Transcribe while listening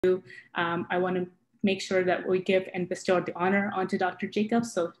I want to make sure that we give and bestow the honor onto Dr.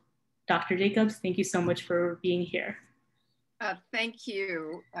 Jacobs. So Dr. Jacobs, thank you so much for being here. Thank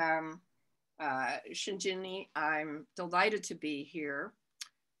you, Shinjini. I'm delighted to be here.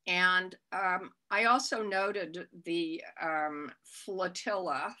 And I also noted the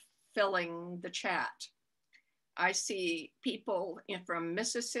flotilla filling the chat. I see people from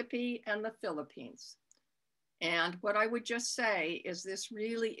Mississippi and the Philippines. And what I would just say is this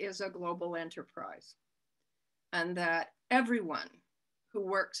really is a global enterprise, and that everyone who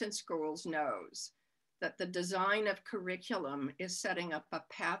works in schools knows that the design of curriculum is setting up a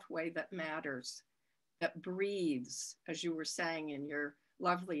pathway that matters, that breathes, as you were saying in your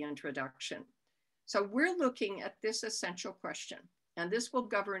lovely introduction. So we're looking at this essential question, and this will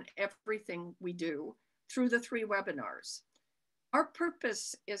govern everything we do through the 3 webinars. Our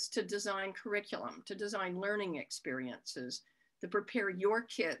purpose is to design curriculum, to design learning experiences, to prepare your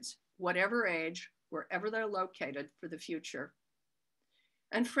kids, whatever age, wherever they're located, for the future.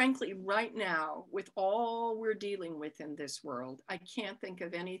 And frankly, right now, with all we're dealing with in this world, I can't think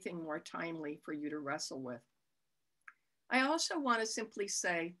of anything more timely for you to wrestle with. I also want to simply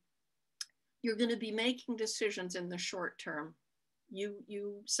say, you're going to be making decisions in the short term.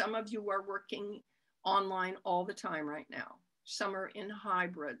 Some of you are working online all the time right now. Some are in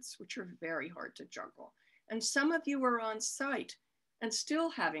hybrids, which are very hard to juggle. And some of you are on site and still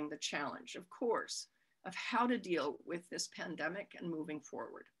having the challenge, of course, of how to deal with this pandemic and moving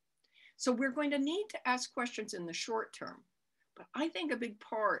forward. So we're going to need to ask questions in the short term. But I think a big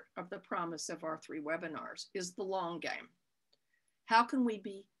part of the promise of our 3 webinars is the long game. How can we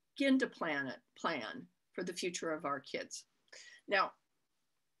begin to plan for the future of our kids? Now,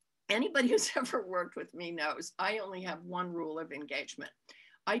 anybody who's ever worked with me knows I only have one rule of engagement.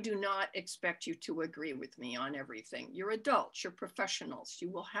 I do not expect you to agree with me on everything. You're adults, you're professionals, you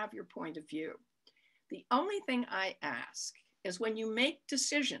will have your point of view. The only thing I ask is when you make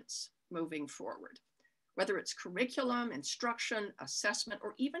decisions moving forward, whether it's curriculum, instruction, assessment,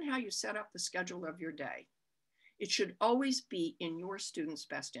 or even how you set up the schedule of your day, it should always be in your students'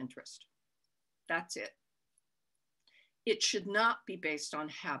 best interest. That's it. It should not be based on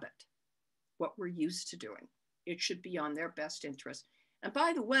habit, what we're used to doing. It should be on their best interest. And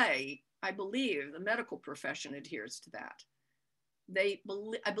by the way, I believe the medical profession adheres to that.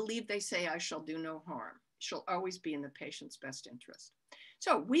 I believe they say, I shall do no harm. It shall always be in the patient's best interest.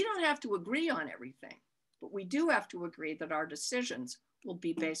 So we don't have to agree on everything, but we do have to agree that our decisions will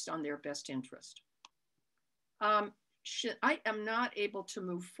be based on their best interest. I am not able to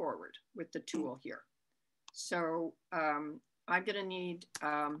move forward with the tool here. So I'm gonna need,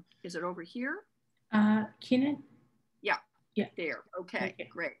 is it over here? Keenan? Yeah, there, okay,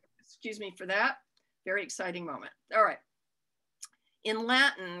 great. Excuse me for that, very exciting moment. All right. In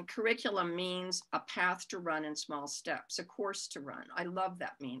Latin, curriculum means a path to run in small steps, a course to run. I love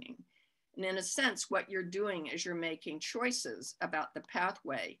that meaning. And in a sense, what you're doing is you're making choices about the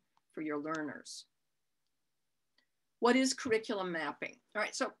pathway for your learners. What is curriculum mapping? All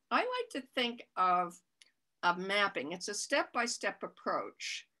right, so I like to think of mapping. It's a step-by-step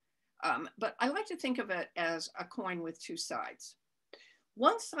approach, but I like to think of it as a coin with 2 sides.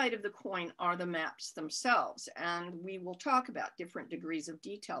 One side of the coin are the maps themselves, and we will talk about different degrees of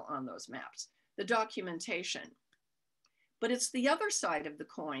detail on those maps, the documentation. But it's the other side of the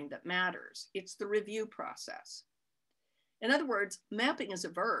coin that matters. It's the review process. In other words, mapping is a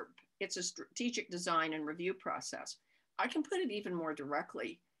verb. It's a strategic design and review process. I can put it even more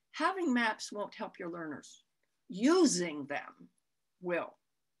directly. Having maps won't help your learners. Using them will.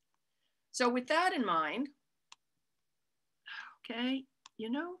 So with that in mind, okay,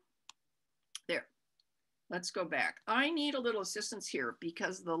 there, let's go back. I need a little assistance here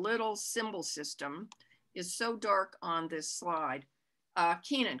because the little symbol system is so dark on this slide.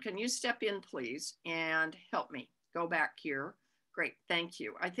 Keenan, can you step in please and help me go back here? Great, thank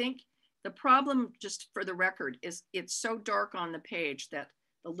you. I think the problem, just for the record, is it's so dark on the page that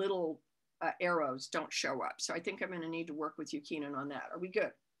the little arrows don't show up. So I think I'm gonna need to work with you, Keenan, on that. Are we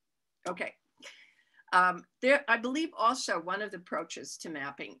good? Okay. I believe also one of the approaches to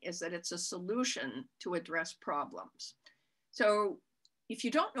mapping is that it's a solution to address problems. So if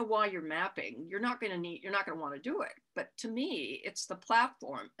you don't know why you're mapping, you're not going to want to do it. But to me, it's the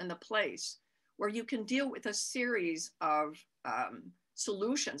platform and the place where you can deal with a series of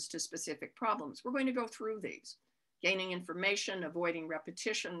solutions to specific problems. We're going to go through these: gaining information, avoiding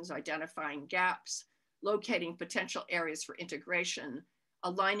repetitions, identifying gaps, locating potential areas for integration,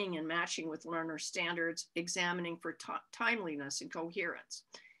 aligning and matching with learner standards, examining for timeliness and coherence.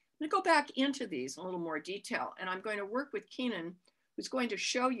 I'm going to go back into these in a little more detail, and I'm going to work with Keenan who's going to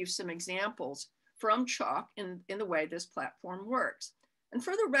show you some examples from Chalk in the way this platform works. And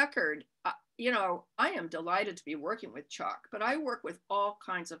for the record, you know, I am delighted to be working with Chalk, but I work with all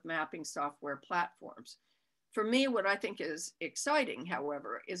kinds of mapping software platforms. For me, what I think is exciting,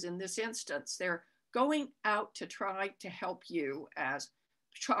 however, is in this instance, they're going out to try to help you as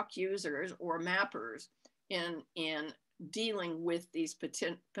Chalk users or mappers in dealing with these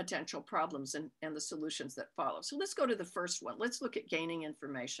potential problems and the solutions that follow. So let's go to the first one. Let's look at gaining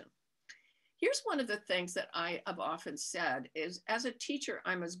information. Here's one of the things that I have often said is, as a teacher,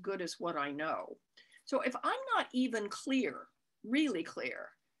 I'm as good as what I know. So if I'm not even clear, really clear,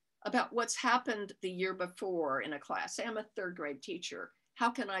 about what's happened the year before in a class, say I'm a third grade teacher, how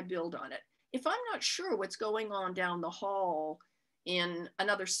can I build on it? If I'm not sure what's going on down the hall in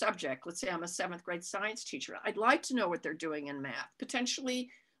another subject, let's say I'm a 7th grade science teacher, I'd like to know what they're doing in math. Potentially,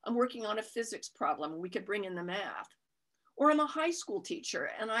 I'm working on a physics problem, we could bring in the math. Or I'm a high school teacher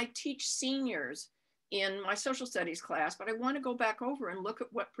and I teach seniors in my social studies class, but I want to go back over and look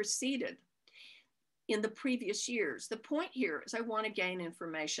at what preceded in the previous years. The point here is I want to gain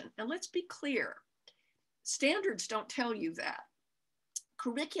information. And let's be clear, standards don't tell you that.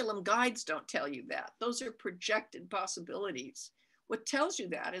 Curriculum guides don't tell you that. Those are projected possibilities. What tells you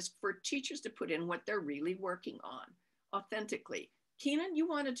that is for teachers to put in what they're really working on authentically. Keenan, you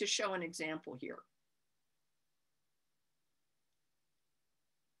wanted to show an example here.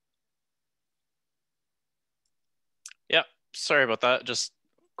 Yeah, sorry about that. Just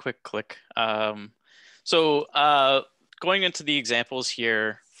quick click. So going into the examples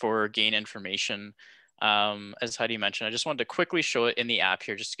here for gain information, as Heidi mentioned, I just wanted to quickly show it in the app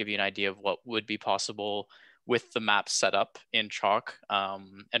here just to give you an idea of what would be possible with the map setup in Chalk,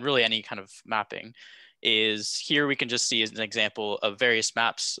 and really any kind of mapping. Is here we can just see as an example of various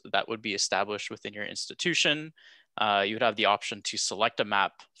maps that would be established within your institution. You would have the option to select a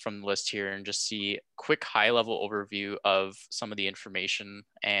map from the list here and just see quick high-level overview of some of the information.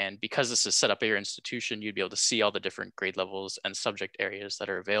 And because this is set up at your institution, you'd be able to see all the different grade levels and subject areas that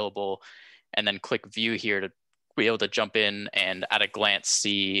are available, and then click view here to be able to jump in and at a glance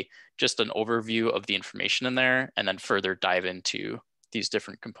see just an overview of the information in there, and then further dive into these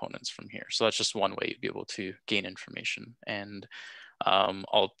different components from here. So that's just one way you'd be able to gain information. And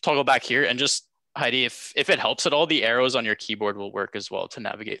I'll toggle back here and just, Heidi, if it helps at all, the arrows on your keyboard will work as well to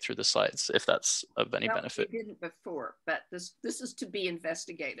navigate through the slides, if that's of any benefit. We didn't before, but this is to be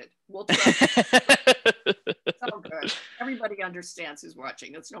investigated. We'll try. It's all good. Everybody understands who's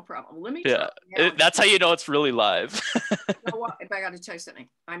watching. That's no problem. Let me try. Yeah, that's how you know it's really live. You know what? If I got to tell you something,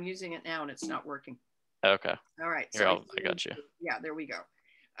 I'm using it now and it's not working. Okay. All right. Here, So I got you. Yeah, there we go.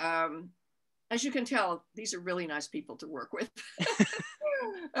 As you can tell, these are really nice people to work with.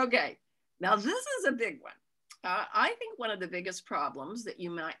 Okay. Now, this is a big one. I think one of the biggest problems that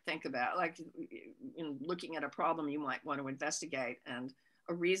you might think about, like in looking at a problem you might want to investigate and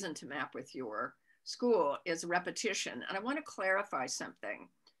a reason to map with your school, is repetition. And I want to clarify something.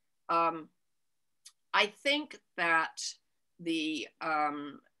 I think that the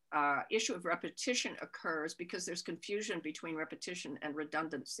issue of repetition occurs because there's confusion between repetition and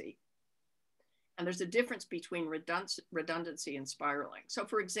redundancy. And there's a difference between redundancy and spiraling. So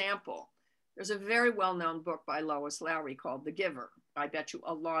for example, there's a very well-known book by Lois Lowry called The Giver. I bet you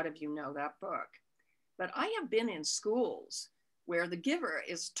a lot of you know that book. But I have been in schools where The Giver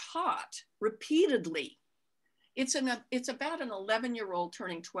is taught repeatedly. It's about an 11-year-old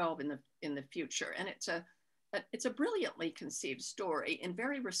turning 12 in the future. And it's a brilliantly conceived story and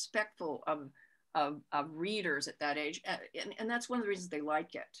very respectful of readers at that age. And that's one of the reasons they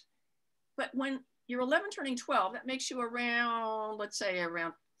like it. But when you're 11 turning 12, that makes you around, let's say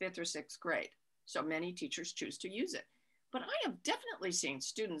around 5th or 6th grade. So many teachers choose to use it. But I have definitely seen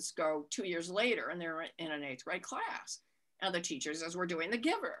students go 2 years later and they're in an 8th grade class. And the teacher says, we're doing The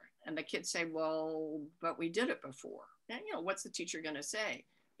Giver. And the kids say, well, but we did it before. And, you know, what's the teacher going to say?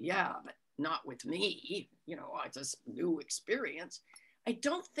 Yeah, but not with me. You know, it's a new experience. I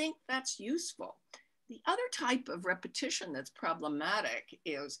don't think that's useful. The other type of repetition that's problematic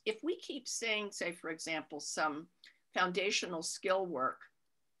is if we keep saying, say, for example, some foundational skill work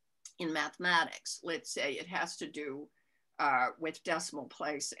in mathematics, let's say it has to do with decimal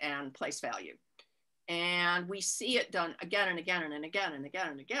place and place value. And we see it done again and again and again and again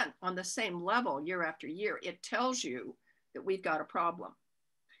and again on the same level year after year. It tells you that we've got a problem.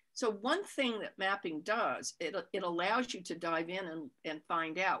 So one thing that mapping does, it allows you to dive in and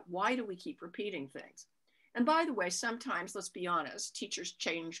find out, why do we keep repeating things? And by the way, sometimes, let's be honest, teachers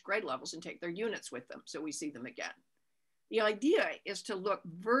change grade levels and take their units with them, so we see them again. The idea is to look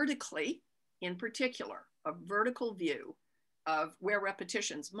vertically, in particular, a vertical view, of where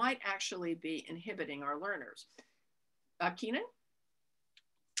repetitions might actually be inhibiting our learners. Keenan?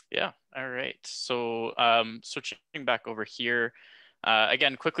 Yeah, all right. So switching back over here,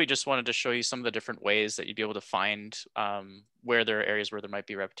 again, quickly just wanted to show you some of the different ways that you'd be able to find where there are areas where there might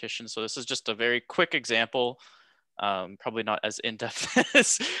be repetition. So this is just a very quick example, probably not as in-depth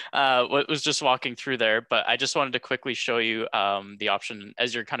as what was just walking through there, but I just wanted to quickly show you the option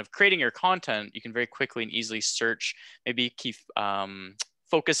as you're kind of creating your content, you can very quickly and easily search maybe key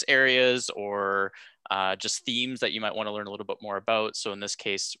focus areas or just themes that you might want to learn a little bit more about. So in this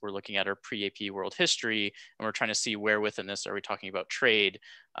case, we're looking at our pre-AP world history, and we're trying to see where within this are we talking about trade,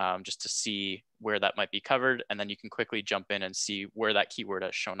 just to see where that might be covered. And then you can quickly jump in and see where that keyword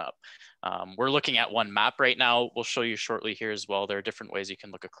has shown up. We're looking at one map right now. We'll show you shortly here as well. There are different ways you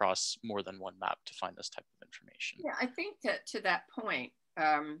can look across more than one map to find this type of information. Yeah, I think that to that point,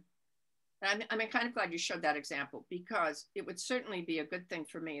 I'm kind of glad you showed that example, because it would certainly be a good thing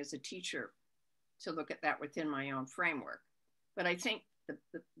for me as a teacher to look at that within my own framework. But I think the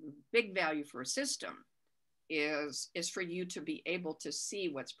big value for a system is for you to be able to see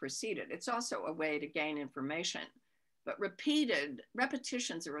what's preceded. It's also a way to gain information, but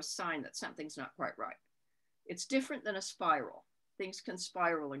repetitions are a sign that something's not quite right. It's different than a spiral. Things can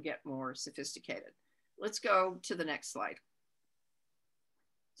spiral and get more sophisticated. Let's go to the next slide.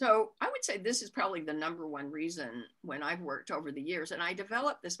 So I would say this is probably the number one reason when I've worked over the years, and I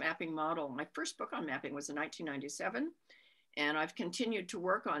developed this mapping model. My first book on mapping was in 1997, and I've continued to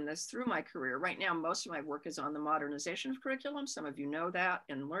work on this through my career. Right now, most of my work is on the modernization of curriculum. Some of you know that,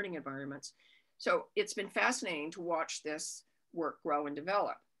 in learning environments. So it's been fascinating to watch this work grow and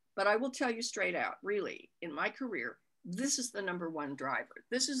develop. But I will tell you straight out, really, in my career, this is the number one driver.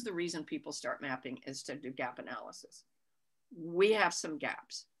 This is the reason people start mapping, is to do gap analysis. We have some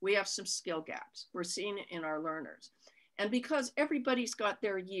gaps. We have some skill gaps. We're seeing it in our learners. And because everybody's got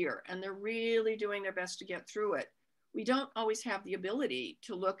their year and they're really doing their best to get through it, we don't always have the ability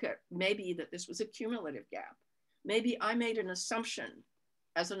to look at maybe that this was a cumulative gap. Maybe I made an assumption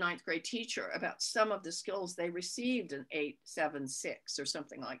as a ninth grade teacher about some of the skills they received in 8, 7, 6 or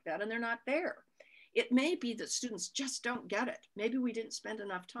something like that, and they're not there. It may be that students just don't get it. Maybe we didn't spend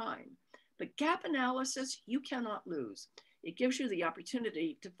enough time. But gap analysis, you cannot lose. It gives you the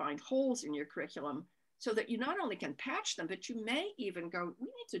opportunity to find holes in your curriculum so that you not only can patch them, but you may even go, we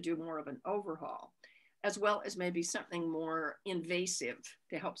need to do more of an overhaul, as well as maybe something more invasive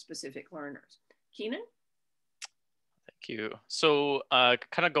to help specific learners. Keenan? Thank you. So kind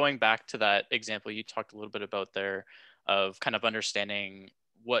of going back to that example you talked a little bit about there of kind of understanding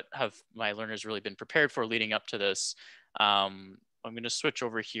what have my learners really been prepared for leading up to this. I'm going to switch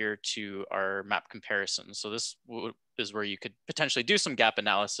over here to our map comparison. So this is where you could potentially do some gap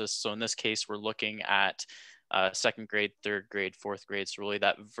analysis. So in this case, we're looking at second grade, third grade, fourth grade. So really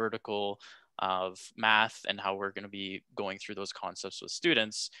that vertical of math and how we're going to be going through those concepts with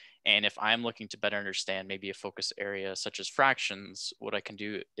students. And if I'm looking to better understand maybe a focus area such as fractions, what I can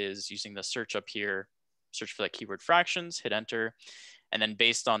do is using the search up here, search for that keyword fractions, hit enter. And then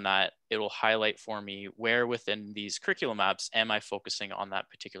based on that, it will highlight for me where within these curriculum maps am I focusing on that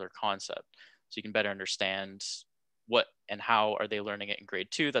particular concept. So you can better understand what and how are they learning it in grade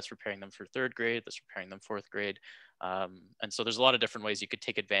 2. That's preparing them for third grade. That's preparing them fourth grade. And so there's a lot of different ways you could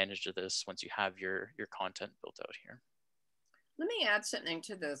take advantage of this once you have your content built out here. Let me add something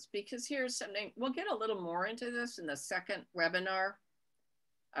to this, because here's something, we'll get a little more into this in the second webinar,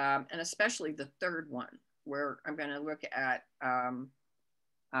 and especially the third one, where I'm going to look at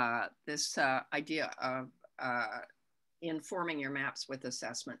this idea of informing your maps with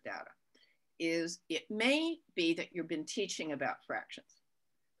assessment data. Is it may be that you've been teaching about fractions,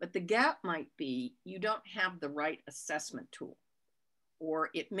 but the gap might be you don't have the right assessment tool.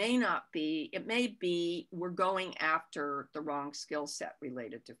 Or it may not be, it may be we're going after the wrong skill set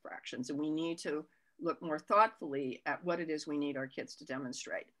related to fractions, and we need to look more thoughtfully at what it is we need our kids to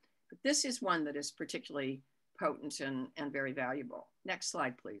demonstrate. But this is one that is particularly potent and very valuable. Next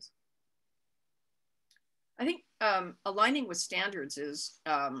slide, please. I think aligning with standards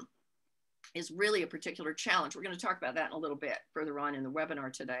is really a particular challenge. We're going to talk about that in a little bit further on in the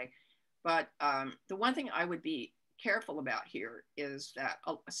webinar today. But the one thing I would be careful about here is that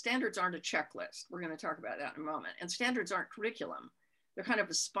standards aren't a checklist. We're going to talk about that in a moment. And standards aren't curriculum. They're kind of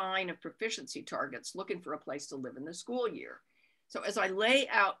a spine of proficiency targets looking for a place to live in the school year. So as I lay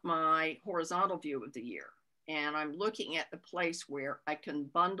out my horizontal view of the year, and I'm looking at the place where I can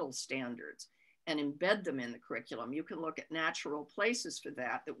bundle standards and embed them in the curriculum, you can look at natural places for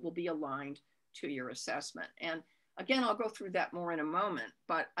that that will be aligned to your assessment. And Again, I'll go through that more in a moment,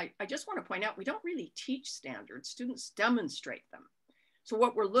 but I just want to point out, we don't really teach standards. Students demonstrate them. So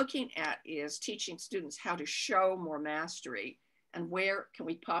what we're looking at is teaching students how to show more mastery and where can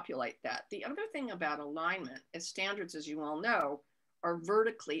we populate that. The other thing about alignment is standards, as you all know, are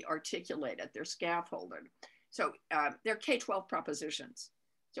vertically articulated. They're scaffolded. So they're K-12 propositions.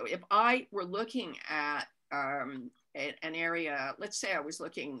 So if I were looking at an area, let's say I was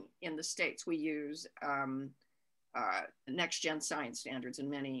looking in the States, we use next gen science standards in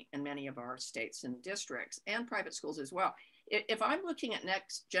many of our states and districts and private schools as well. If I'm looking at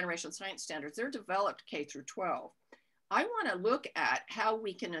next generation science standards, they're developed K through 12. I want to look at how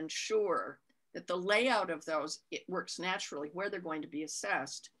we can ensure that the layout of those, it works naturally, where they're going to be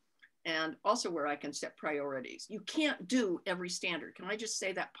assessed, and also where I can set priorities. You can't do every standard. Can I just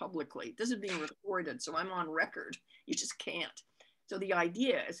say that publicly? This is being recorded, so I'm on record. You just can't. So the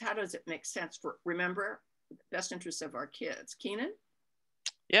idea is, how does it make sense for, remember, the best interests of our kids? Keenan?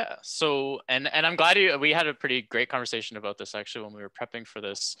 Yeah, so, and I'm glad we had a pretty great conversation about this actually when we were prepping for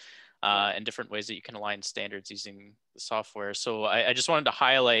this, and different ways that you can align standards using the software. So I just wanted to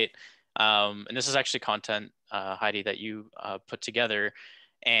highlight, and this is actually content, Heidi, that you put together.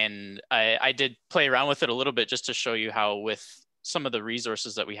 And I did play around with it a little bit just to show you how with some of the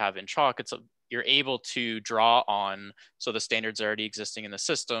resources that we have in Chalk, you're able to draw on, so the standards are already existing in the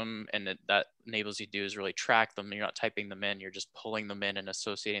system, and that enables you to do is really track them. You're not typing them in, you're just pulling them in and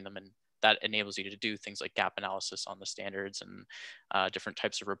associating them, and that enables you to do things like gap analysis on the standards and different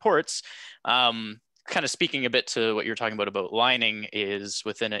types of reports. Kind of speaking a bit to what you're talking about aligning, is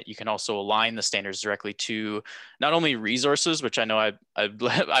within it, you can also align the standards directly to not only resources, which I know I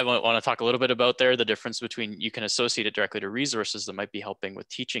want to talk a little bit about there, the difference between, you can associate it directly to resources that might be helping with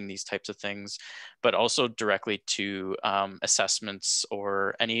teaching these types of things, but also directly to assessments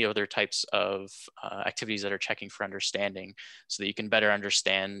or any other types of activities that are checking for understanding, so that you can better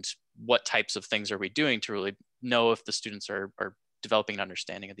understand what types of things are we doing to really know if the students are developing an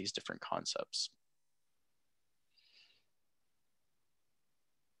understanding of these different concepts.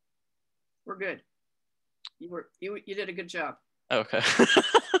 We're good. You did a good job. Okay.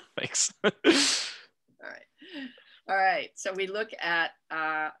 Thanks. All right. So we look at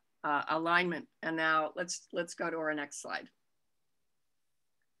alignment, and now let's go to our next slide.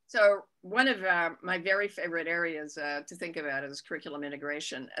 So one of my very favorite areas to think about is curriculum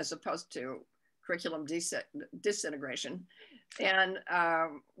integration, as opposed to curriculum disintegration. And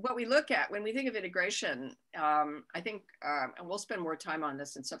what we look at when we think of integration, I think, and we'll spend more time on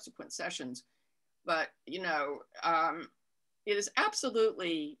this in subsequent sessions, but you know, it is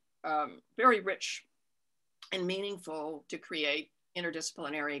absolutely very rich and meaningful to create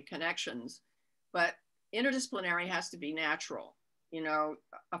interdisciplinary connections, but interdisciplinary has to be natural. You know,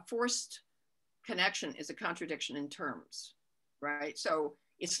 a forced connection is a contradiction in terms, right? So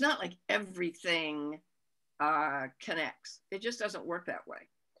it's not like everything connects. It just doesn't work that way.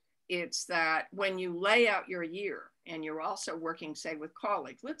 It's that when you lay out your year and you're also working, say, with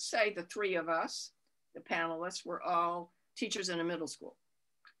colleagues, let's say the three of us, the panelists, were all teachers in a middle school.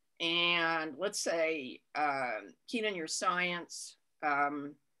 And let's say, Keenan, you're science,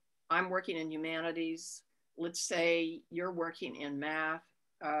 I'm working in humanities. Let's say you're working in math,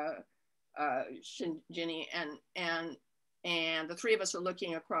 Ginny, and the three of us are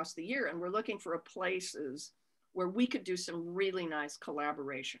looking across the year, and we're looking for places where we could do some really nice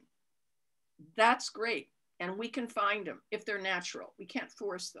collaboration. That's great. And we can find them if they're natural. We can't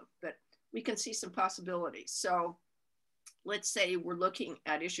force them, but we can see some possibilities. So let's say we're looking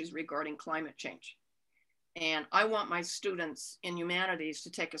at issues regarding climate change. And I want my students in humanities to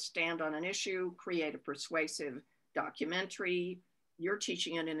take a stand on an issue, create a persuasive documentary. You're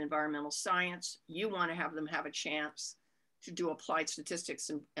teaching it in environmental science. You want to have them have a chance to do applied statistics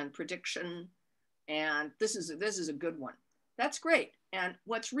and prediction. And this is a good one. That's great. And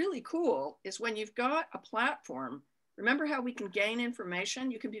what's really cool is when you've got a platform, remember how we can gain information?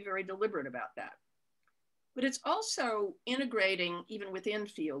 You can be very deliberate about that. But it's also integrating even within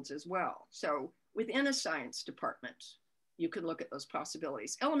fields as well. So within a science department, you can look at those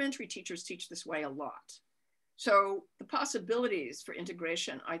possibilities. Elementary teachers teach this way a lot. So the possibilities for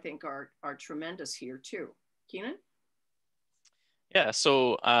integration, I think, are tremendous here too. Keenan? Yeah,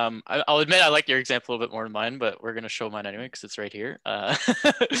 so I'll admit I like your example a bit more than mine, but we're going to show mine anyway because it's right here.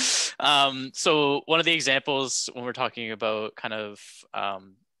 So one of the examples when we're talking about kind of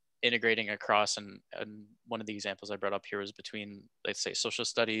integrating across, and one of the examples I brought up here was between, let's say, social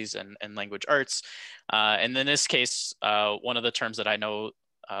studies and language arts. And in this case, one of the terms that I know,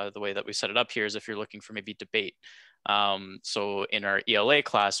 the way that we set it up here is if you're looking for maybe debate. So in our ELA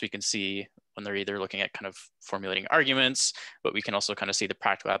class, we can see when they're either looking at kind of formulating arguments, but we can also kind of see the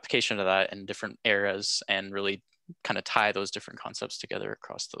practical application of that in different eras and really kind of tie those different concepts together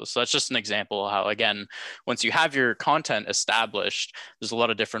across those. So that's just an example of how, again, once you have your content established, there's a lot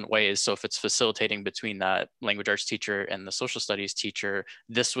of different ways. So if it's facilitating between that language arts teacher and the social studies teacher,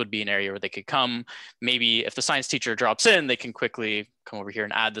 this would be an area where they could come. Maybe if the science teacher drops in, they can quickly come over here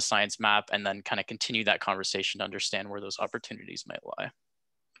and add the science map and then kind of continue that conversation to understand where those opportunities might lie.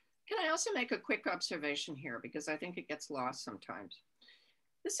 Can I also make a quick observation here, because I think it gets lost sometimes?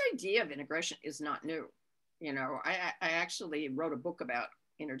 This idea of integration is not new. You know, I actually wrote a book about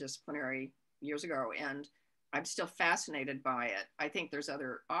interdisciplinary years ago, and I'm still fascinated by it. I think there's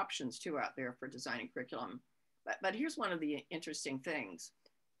other options too out there for designing curriculum. But here's one of the interesting things.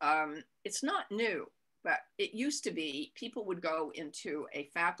 It's not new, but it used to be people would go into a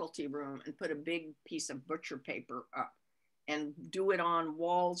faculty room and put a big piece of butcher paper up and do it on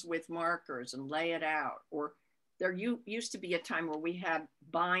walls with markers and lay it out. Or there used to be a time where we had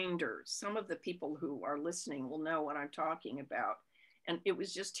binders. Some of the people who are listening will know what I'm talking about. And it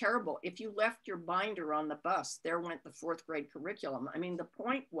was just terrible. If you left your binder on the bus, there went the fourth grade curriculum. I mean, the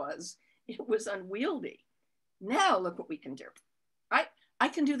point was, it was unwieldy. Now look what we can do. I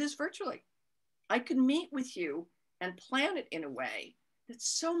can do this virtually. I can meet with you and plan it in a way that's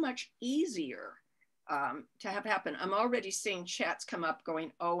so much easier to have happen. I'm already seeing chats come up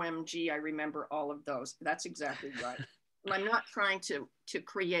going, OMG, I remember all of those. That's exactly right. And I'm not trying to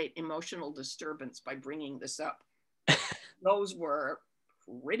create emotional disturbance by bringing this up. Those were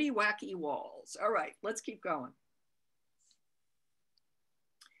pretty wacky walls. All right, let's keep going.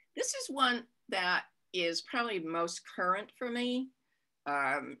 This is one that is probably most current for me.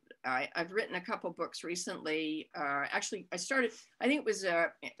 I've written a couple books recently. Actually, I started, I think it was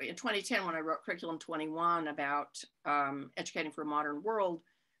in 2010 when I wrote Curriculum 21 about educating for a modern world.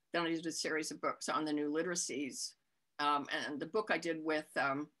 Then I did a series of books on the new literacies. And the book I did with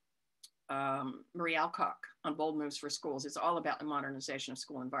Marie Alcock on Bold Moves for Schools is all about the modernization of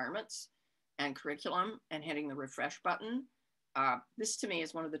school environments and curriculum and hitting the refresh button. This to me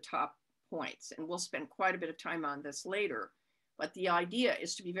is one of the top points, and we'll spend quite a bit of time on this later. But the idea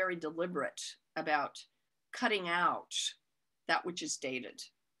is to be very deliberate about cutting out that which is dated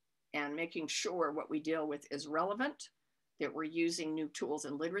and making sure what we deal with is relevant, that we're using new tools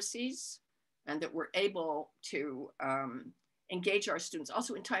and literacies, and that we're able to engage our students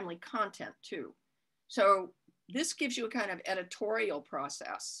also in timely content too. So this gives you a kind of editorial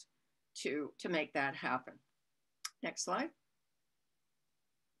process to make that happen. Next slide.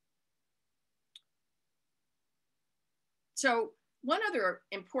 So one other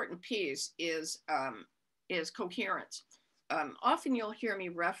important piece is coherence. Often you'll hear me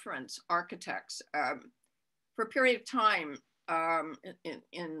reference architects. For a period of time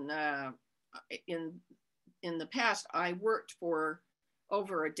in the past, I worked for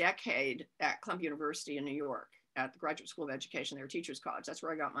over a decade at Columbia University in New York at the Graduate School of Education, their Teachers College. That's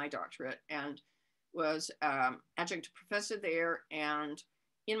where I got my doctorate, and was adjunct professor there. And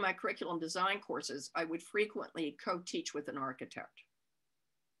in my curriculum design courses, I would frequently co-teach with an architect.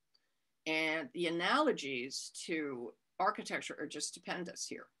 And the analogies to architecture are just stupendous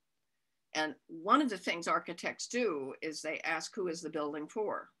here. And one of the things architects do is they ask, who is the building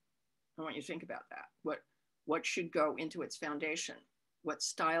for? I want you to think about that. What should go into its foundation? What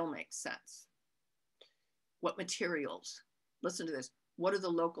style makes sense? What materials? Listen to this. What are the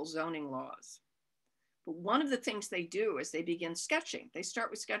local zoning laws? But one of the things they do is they begin sketching. They start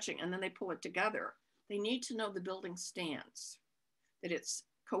with sketching and then they pull it together. They need to know the building stands, that it's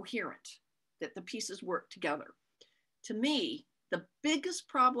coherent, that the pieces work together. To me, the biggest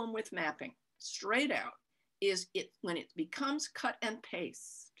problem with mapping, straight out, is when it becomes cut and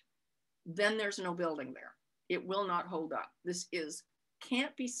paste, then there's no building there. It will not hold up. This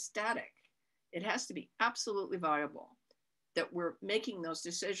can't be static. It has to be absolutely viable, that we're making those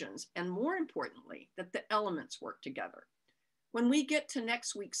decisions, and more importantly, that the elements work together. When we get to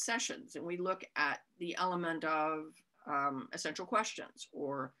next week's sessions and we look at the element of essential questions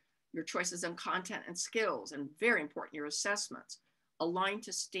or your choices on content and skills, and very important, your assessments, aligned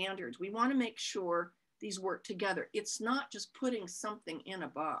to standards, we want to make sure these work together. It's not just putting something in a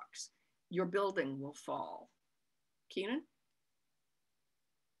box. Your building will fall. Keenan?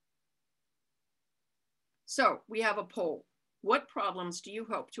 So we have a poll. What problems do you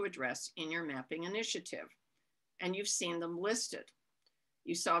hope to address in your mapping initiative? And you've seen them listed.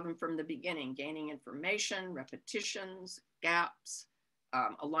 You saw them from the beginning: gaining information, repetitions, gaps,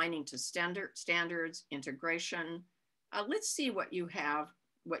 aligning to standards, integration. Let's see what you have,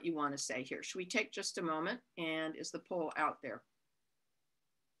 what you want to say here. Should we take just a moment? And is the poll out there?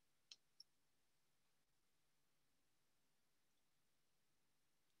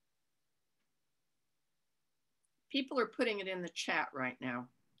 People are putting it in the chat right now.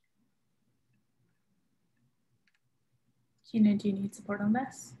 Gina, do you need support on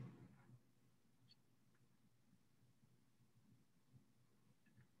this?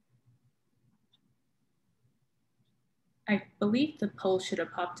 I believe the poll should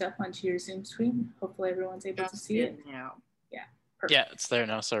have popped up onto your Zoom screen. Hopefully everyone's able to see it now. Yeah. Perfect. Yeah, it's there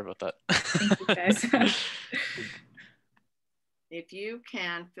now. Sorry about that. Thank you, guys. If you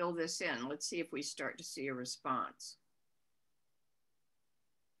can fill this in, let's see if we start to see a response.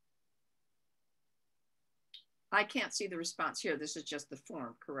 I can't see the response here. This is just the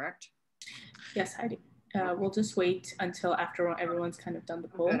form, correct? Yes, Heidi. We'll just wait until after everyone's kind of done the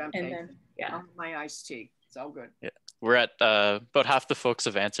poll, and then I'll have my iced tea. It's all good. Yeah, we're at about half the folks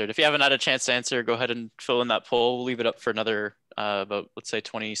have answered. If you haven't had a chance to answer, go ahead and fill in that poll. We'll leave it up for another about, let's say,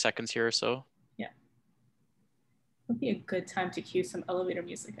 20 seconds here or so. Yeah, would be a good time to cue some elevator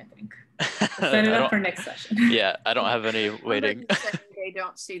music, I think. We'll set it up for next session. Yeah, I don't have any waiting. They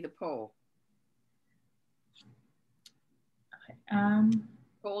don't see the poll. Okay.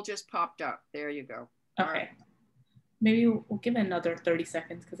 Poll just popped up. There you go. Okay. Right. Maybe we'll give it another 30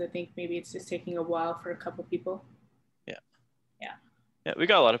 seconds because I think maybe it's just taking a while for a couple people. Yeah. Yeah. Yeah, we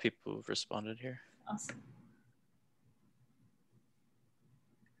got a lot of people who've responded here. Awesome.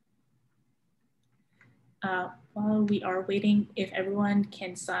 While we are waiting, if everyone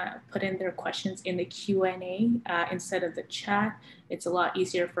can put in their questions in the Q&A instead of the chat, it's a lot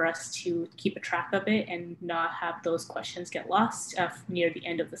easier for us to keep a track of it and not have those questions get lost near the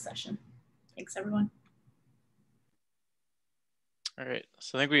end of the session. Thanks, everyone. All right,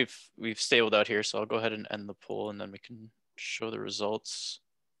 so I think we've stabled out here, so I'll go ahead and end the poll and then we can show the results.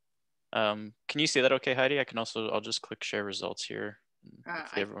 Can you see that okay, Heidi? I'll just click share results here.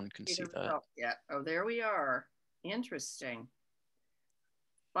 Everyone can see that. Yeah. Oh, there we are. Interesting.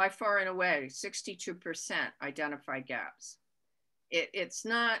 By far and away, 62% identify gaps. It's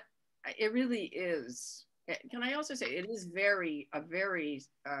not, it really is. Can I also say it is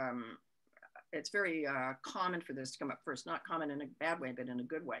it's very common for this to come up first, not common in a bad way, but in a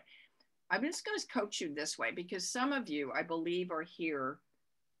good way. I'm just going to coach you this way because some of you, I believe, are here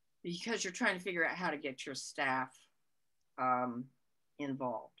because you're trying to figure out how to get your staff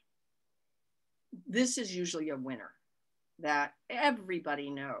involved. This is usually a winner that everybody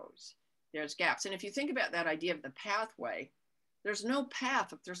knows there's gaps. And if you think about that idea of the pathway, there's no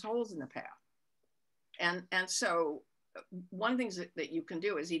path if there's holes in the path. And so one of the things that you can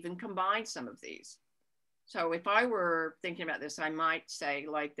do is even combine some of these. So if I were thinking about this, I might say,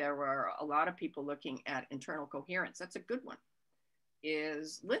 like, there were a lot of people looking at internal coherence. That's a good one.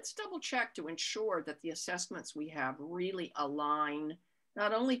 Is let's double check to ensure that the assessments we have really align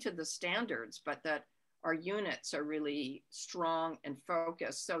not only to the standards, but that our units are really strong and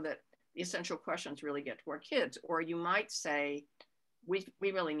focused so that the essential questions really get to our kids. Or you might say, we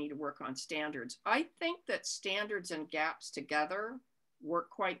really need to work on standards. I think that standards and gaps together work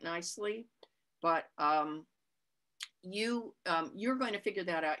quite nicely, but you're going to figure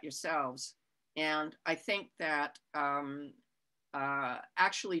that out yourselves. And I think that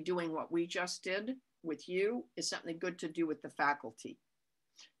actually doing what we just did with you is something good to do with the faculty.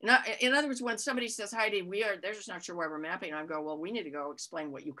 In other words, when somebody says, Heidi, they're just not sure why we're mapping, I go, well, we need to go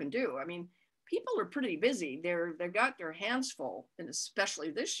explain what you can do. I mean, people are pretty busy. They've got their hands full, and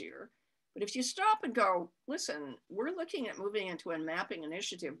especially this year. But if you stop and go, listen, we're looking at moving into a mapping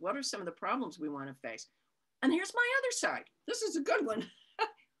initiative. What are some of the problems we want to face? And here's my other side. This is a good one.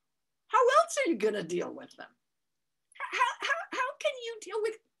 How else are you going to deal with them? How can you deal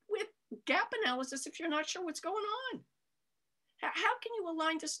with gap analysis if you're not sure what's going on? How can you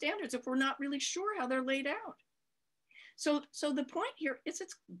align to standards if we're not really sure how they're laid out? So the point here is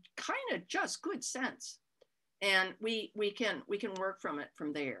it's kind of just good sense, and we can work from it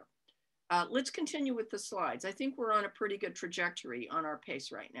from there. Let's continue with the slides. I think we're on a pretty good trajectory on our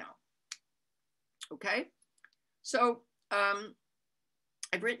pace right now. Okay, so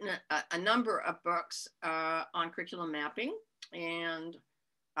I've written a number of books on curriculum mapping, and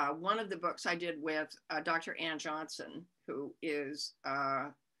one of the books I did with Dr. Ann Johnson, who is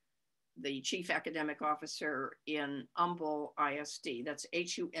the Chief Academic Officer in Humble ISD. That's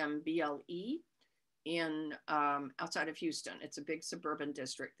Humble in outside of Houston. It's a big suburban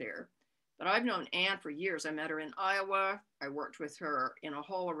district there. But I've known Ann for years. I met her in Iowa. I worked with her in a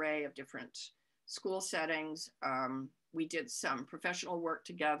whole array of different school settings. We did some professional work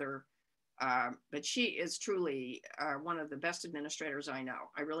together. But she is truly one of the best administrators I know.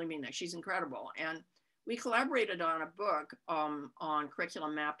 I really mean that. She's incredible. And we collaborated on a book on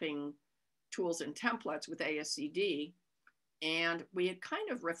curriculum mapping tools and templates with ASCD. And we had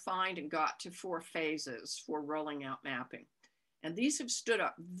kind of refined and got to 4 phases for rolling out mapping. And these have stood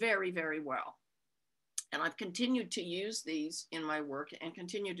up very, very well. And I've continued to use these in my work and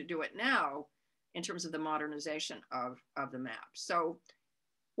continue to do it now in terms of the modernization of the map. So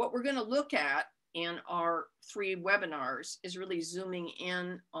what we're going to look at in our 3 webinars is really zooming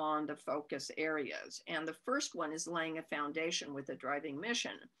in on the focus areas. And the first one is laying a foundation with a driving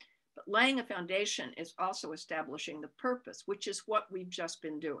mission. But laying a foundation is also establishing the purpose, which is what we've just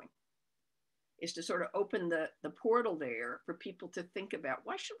been doing, is to sort of open the portal there for people to think about,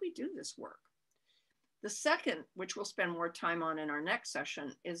 why should we do this work? The second, which we'll spend more time on in our next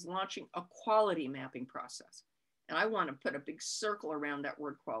session, is launching a quality mapping process. And I want to put a big circle around that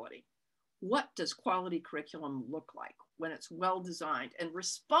word quality. What does quality curriculum look like when it's well designed and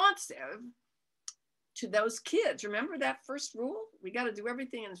responsive to those kids? Remember that first rule? We got to do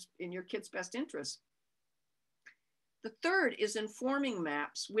everything in your kid's best interest. The third is informing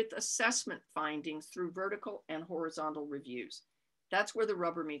maps with assessment findings through vertical and horizontal reviews. That's where the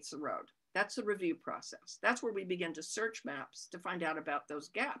rubber meets the road. That's the review process. That's where we begin to search maps to find out about those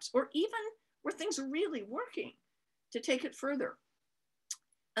gaps, or even where things are really working, to take it further.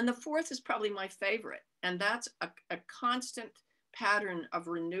 And the fourth is probably my favorite, and that's a constant pattern of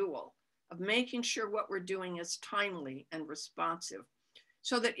renewal, of making sure what we're doing is timely and responsive.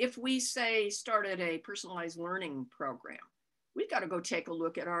 So that if we say started a personalized learning program, we've got to go take a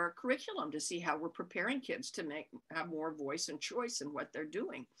look at our curriculum to see how we're preparing kids to have more voice and choice in what they're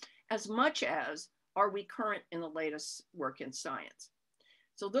doing, as much as are we current in the latest work in science.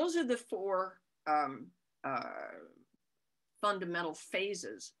 So those are the 4 fundamental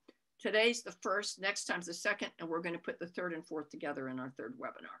phases. Today's the first, next time's the second, and we're going to put the third and fourth together in our 3rd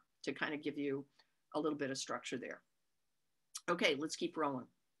webinar to kind of give you a little bit of structure there. Okay, let's keep rolling.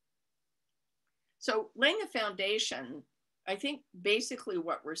 So laying a foundation, I think basically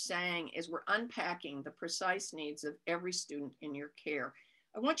what we're saying is we're unpacking the precise needs of every student in your care.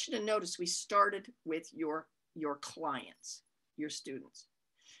 I want you to notice we started with your clients, your students.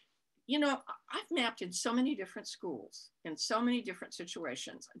 You know, I've mapped in so many different schools in so many different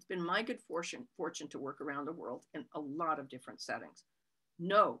situations. It's been my good fortune to work around the world in a lot of different settings.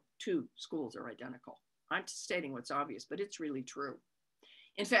 No 2 schools are identical. I'm stating what's obvious, but it's really true.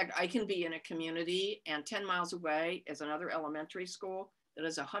 In fact, I can be in a community and 10 miles away is another elementary school that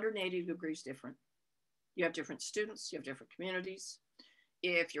is 180 degrees different. You have different students, you have different communities.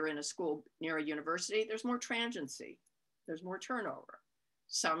 If you're in a school near a university, there's more transiency, there's more turnover.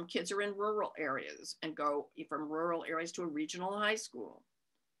 Some kids are in rural areas and go from rural areas to a regional high school.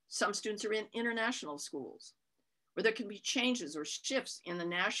 Some students are in international schools where there can be changes or shifts in the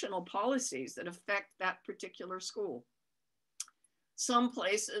national policies that affect that particular school. Some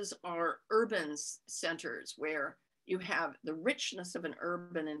places are urban centers where you have the richness of an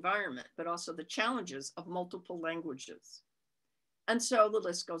urban environment, but also the challenges of multiple languages. And so the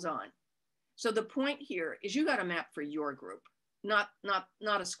list goes on. So the point here is you got a map for your group, not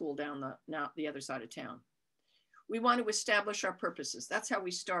a school down the other side of town. We want to establish our purposes. That's how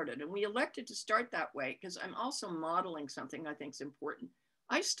we started. And we elected to start that way because I'm also modeling something I think is important.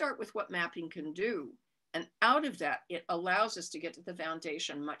 I start with what mapping can do. And out of that, it allows us to get to the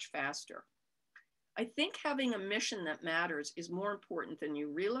foundation much faster. I think having a mission that matters is more important than you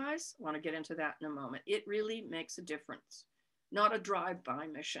realize. I want to get into that in a moment. It really makes a difference. Not a drive-by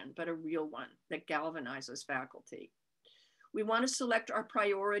mission, but a real one that galvanizes faculty. We want to select our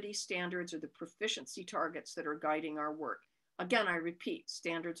priority standards or the proficiency targets that are guiding our work. Again, I repeat,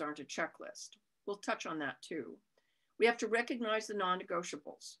 standards aren't a checklist. We'll touch on that too. We have to recognize the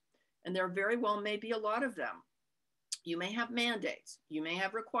non-negotiables, and there very well may be a lot of them. You may have mandates, you may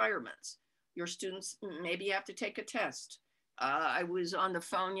have requirements. Your students maybe have to take a test. I was on the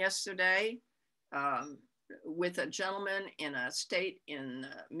phone yesterday with a gentleman in a state in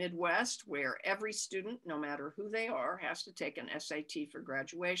the Midwest where every student, no matter who they are, has to take an SAT for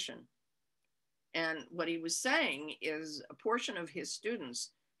graduation. And what he was saying is a portion of his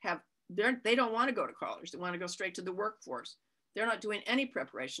students they don't want to go to college. They want to go straight to the workforce. They're not doing any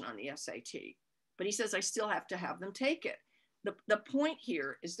preparation on the SAT. But he says, I still have to have them take it. The point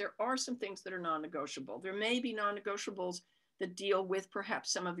here is there are some things that are non-negotiable. There may be non-negotiables that deal with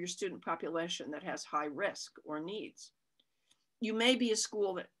perhaps some of your student population that has high risk or needs. You may be a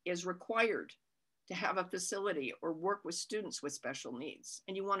school that is required to have a facility or work with students with special needs,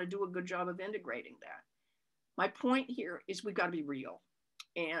 and you want to do a good job of integrating that. My point here is we've got to be real.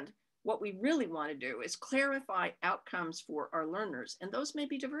 And what we really want to do is clarify outcomes for our learners, and those may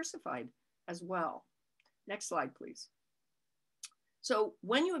be diversified as well. Next slide, please. So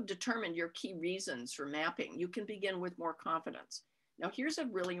when you have determined your key reasons for mapping, you can begin with more confidence. Now, here's a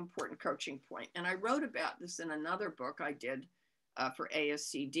really important coaching point, and I wrote about this in another book I did for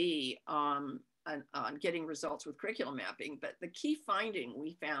ASCD on getting results with curriculum mapping. But the key finding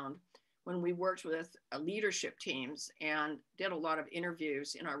we found when we worked with leadership teams and did a lot of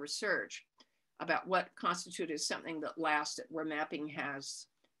interviews in our research about what constituted something that lasted, where mapping has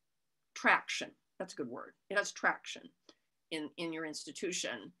traction. That's a good word. It has traction in your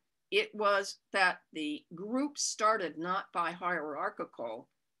institution. It was that the group started not by hierarchical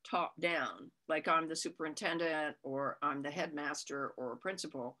top down, like I'm the superintendent or I'm the headmaster or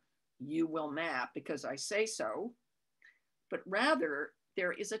principal, you will map because I say so, but rather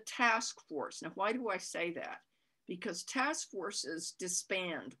there is a task force. Now, why do I say that? Because task forces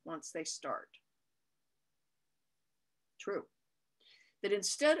disband once they start. True. That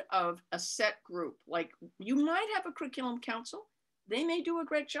instead of a set group, like you might have a curriculum council, they may do a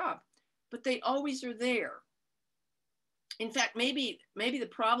great job, but they always are there. In fact, maybe the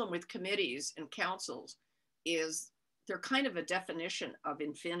problem with committees and councils is they're kind of a definition of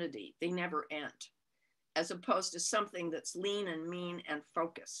infinity. They never end, as opposed to something that's lean and mean and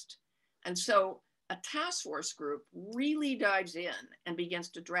focused. And so a task force group really dives in and begins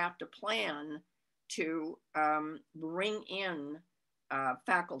to draft a plan to bring in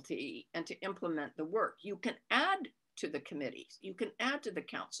faculty and to implement the work. You can add to the committees, you can add to the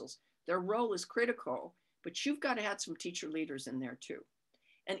councils. Their role is critical, but you've got to have some teacher leaders in there too.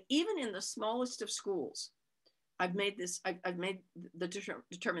 And even in the smallest of schools, I've made the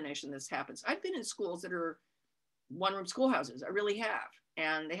determination this happens. I've been in schools that are one-room schoolhouses. I really have.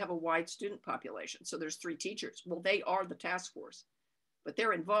 And they have a wide student population. So there's 3 teachers. Well, they are the task force, but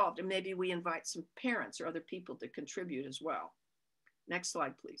they're involved. And maybe we invite some parents or other people to contribute as well. Next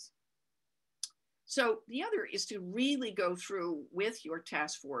slide, please. So the other is to really go through with your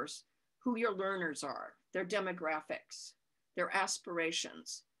task force who your learners are, their demographics, their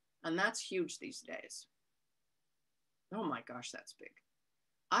aspirations. And that's huge these days. Oh my gosh, that's big.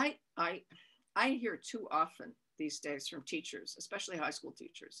 I hear too often these days from teachers, especially high school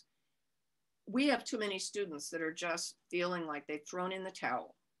teachers. We have too many students that are just feeling like they've thrown in the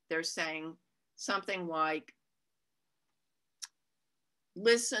towel. They're saying something like,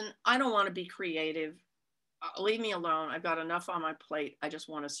 listen, I don't want to be creative. Leave me alone. I've got enough on my plate. I just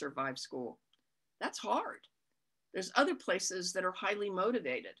want to survive school. That's hard. There's other places that are highly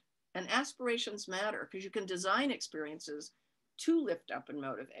motivated, and aspirations matter because you can design experiences to lift up and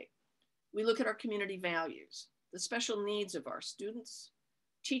motivate. We look at our community values, the special needs of our students,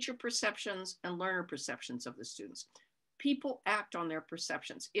 teacher perceptions, and learner perceptions of the students. People act on their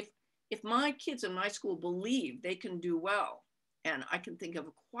perceptions. If my kids in my school believe they can do well, and I can think of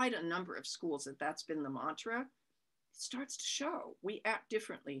quite a number of schools that that's been the mantra, it starts to show. We act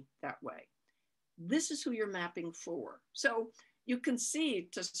differently that way. This is who you're mapping for. So you can see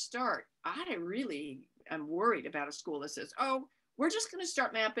to start, I really am worried about a school that says, oh, we're just going to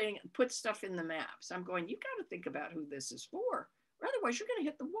start mapping and put stuff in the maps. I'm going, you got to think about who this is for, or otherwise you're going to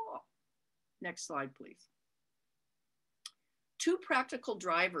hit the wall. Next slide, please. 2 practical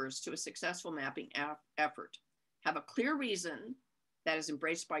drivers to a successful mapping effort. Have a clear reason that is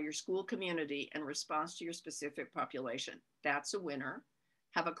embraced by your school community and responds to your specific population. That's a winner.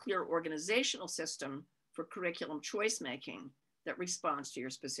 Have a clear organizational system for curriculum choice making that responds to your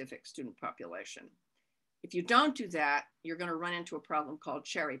specific student population. If you don't do that, you're going to run into a problem called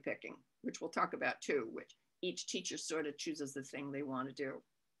cherry picking, which we'll talk about too, which each teacher sort of chooses the thing they want to do.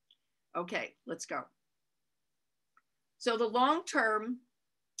 Okay, let's go. So the long-term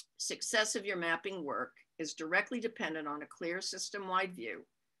success of your mapping work is directly dependent on a clear system-wide view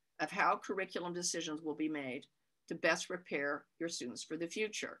of how curriculum decisions will be made to best prepare your students for the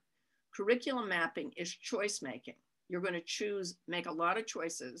future. Curriculum mapping is choice making. You're going to make a lot of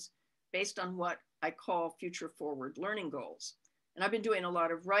choices based on what I call future forward learning goals. And I've been doing a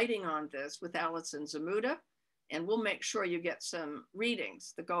lot of writing on this with Allison Zamuda, and we'll make sure you get some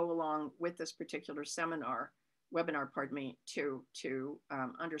readings that go along with this particular webinar, to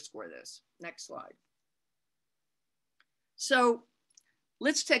underscore this. Next slide. So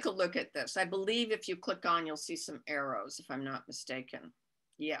let's take a look at this. I believe if you click on, you'll see some arrows, if I'm not mistaken.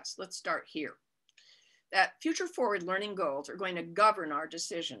 Yes, let's start here. That future forward learning goals are going to govern our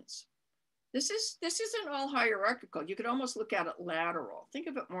decisions. This isn't all hierarchical. You could almost look at it lateral. Think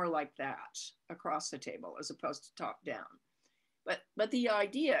of it more like that across the table as opposed to top down. But the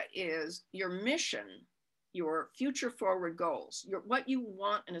idea is your mission, your future forward goals, what you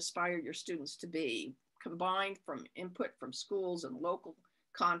want and aspire your students to be, combined from input from schools and local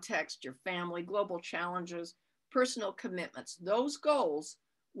context, your family, global challenges, personal commitments. Those goals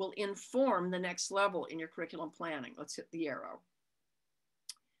will inform the next level in your curriculum planning. Let's hit the arrow.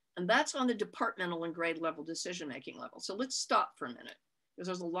 And that's on the departmental and grade level decision-making level. So let's stop for a minute, because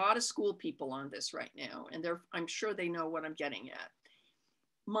there's a lot of school people on this right now, and I'm sure they know what I'm getting at.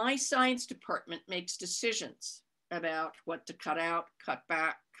 My science department makes decisions about what to cut out, cut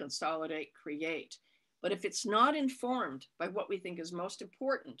back, consolidate, create. But if it's not informed by what we think is most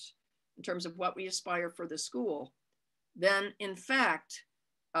important in terms of what we aspire for the school, then in fact,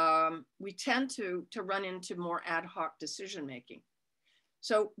 we tend to run into more ad hoc decision-making.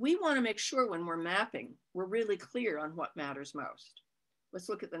 So we want to make sure when we're mapping, we're really clear on what matters most. Let's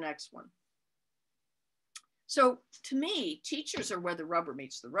look at the next one. So to me, teachers are where the rubber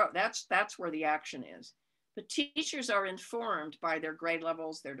meets the road. That's where the action is. But teachers are informed by their grade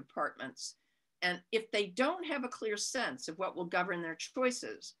levels, their departments. And if they don't have a clear sense of what will govern their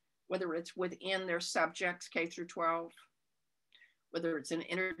choices, whether it's within their subjects, K through 12, whether it's an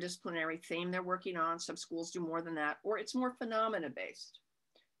interdisciplinary theme they're working on, some schools do more than that, or it's more phenomena-based.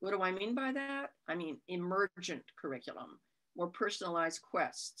 What do I mean by that? I mean emergent curriculum, more personalized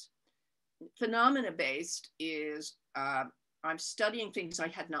quests. Phenomena-based is I'm studying things I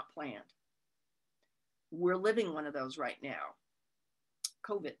had not planned. We're living one of those right now,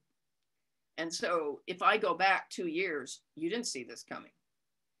 COVID. And so if I go back 2 years, you didn't see this coming.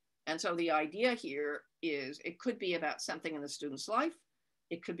 And so the idea here is it could be about something in the student's life.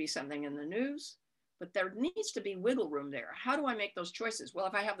 It could be something in the news, but there needs to be wiggle room there. How do I make those choices? Well,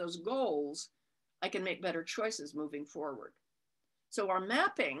 if I have those goals, I can make better choices moving forward. So our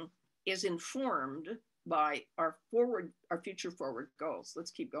mapping is informed by our future forward goals.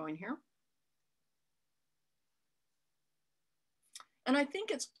 Let's keep going here. And I think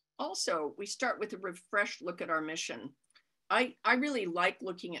it's also, we start with a refreshed look at our mission. I really like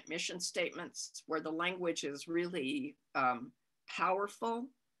looking at mission statements where the language is really powerful,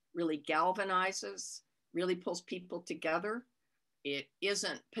 really galvanizes, really pulls people together. It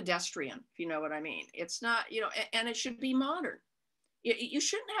isn't pedestrian, if you know what I mean. It's not, and it should be modern. You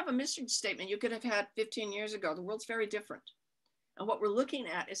shouldn't have a mission statement you could have had 15 years ago. The world's very different. And what we're looking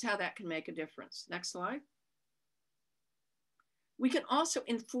at is how that can make a difference. Next slide. We can also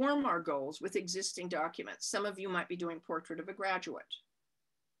inform our goals with existing documents. Some of you might be doing portrait of a graduate.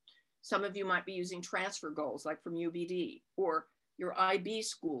 Some of you might be using transfer goals like from UBD, or your IB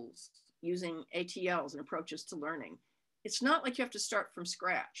schools using ATLs and approaches to learning. It's not like you have to start from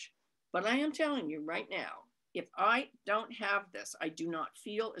scratch, but I am telling you right now, if I don't have this, I do not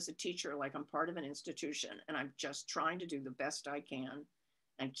feel as a teacher like I'm part of an institution, and I'm just trying to do the best I can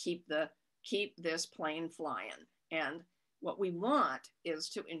and keep this plane flying. And what we want is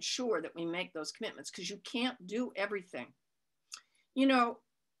to ensure that we make those commitments, because you can't do everything. In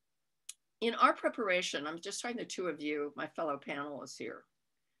our preparation, I'm just talking to two of you, my fellow panelists here.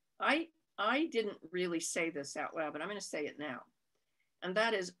 I didn't really say this out loud, but I'm going to say it now. And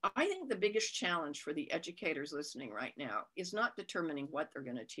that is, I think the biggest challenge for the educators listening right now is not determining what they're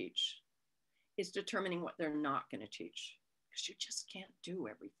going to teach. It's determining what they're not going to teach, because you just can't do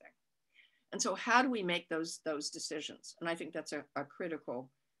everything. And so how do we make those decisions? And I think that's a critical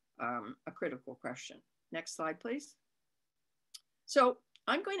question. Next slide, please. So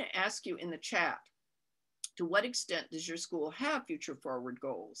I'm going to ask you in the chat, to what extent does your school have future forward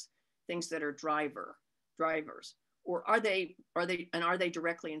goals, things that are drivers, or are they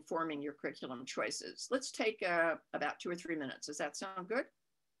directly informing your curriculum choices? Let's take about 2 or 3 minutes. Does that sound good?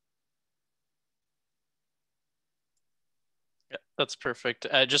 Yeah, that's perfect.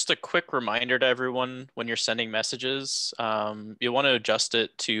 Just a quick reminder to everyone, when you're sending messages, you'll want to adjust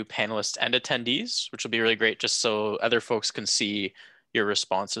it to panelists and attendees, which will be really great, just so other folks can see your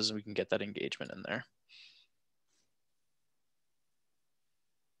responses and we can get that engagement in there.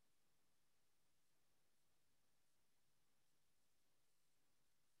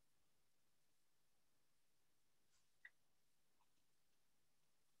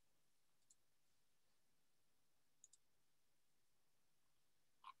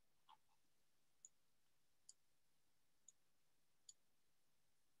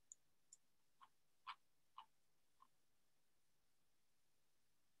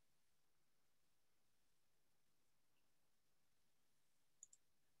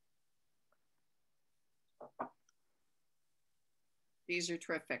 These are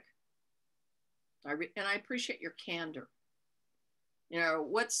terrific. And I appreciate your candor.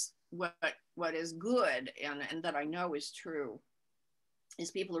 What is good and that I know is true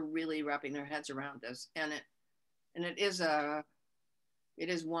is people are really wrapping their heads around this. And it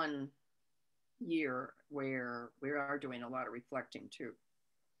is 1 year where we are doing a lot of reflecting too.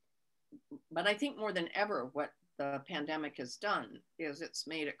 but I think more than ever, what the pandemic has done is it's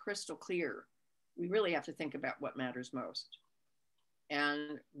made it crystal clear. We really have to think about what matters most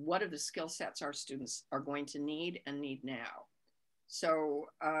and what are the skill sets our students are going to need and need now. So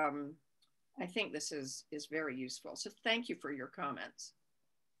I think this is very useful. So thank you for your comments.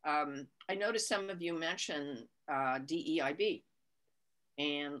 I noticed some of you mention DEIB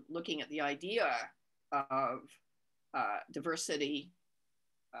and looking at the idea of diversity,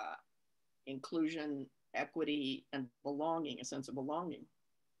 inclusion, equity, and belonging, a sense of belonging.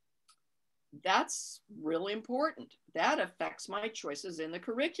 That's really important. That affects my choices in the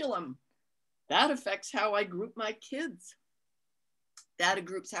curriculum. That affects how I group my kids. That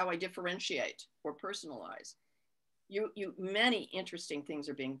groups how I differentiate or personalize. Many interesting things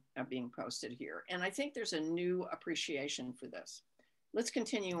are being posted here. And I think there's a new appreciation for this. Let's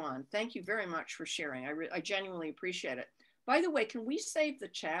continue on. Thank you very much for sharing. I genuinely appreciate it. By the way, can we save the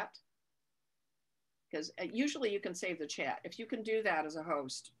chat? Because usually you can save the chat. If you can do that as a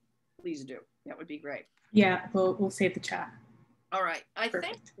host, please do. That would be great. Yeah, we'll save the chat. All right. I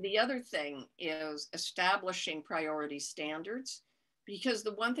Perfect. think the other thing is establishing priority standards, because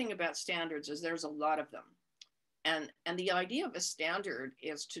the one thing about standards is there's a lot of them. And the idea of a standard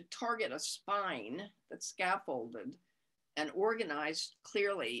is to target a spine that's scaffolded and organized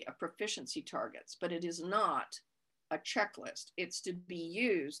clearly of proficiency targets, but it is not a checklist. It's to be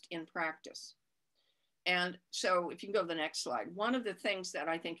used in practice. And so if you can go to the next slide, one of the things that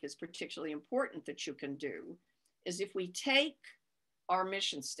I think is particularly important that you can do is if we take our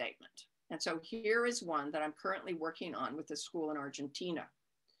mission statement, and so here is one that I'm currently working on with a school in Argentina.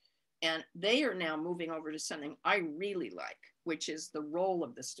 And they are now moving over to something I really like, which is the role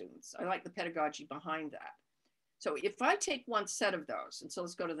of the students. I like the pedagogy behind that. So if I take one set of those, and so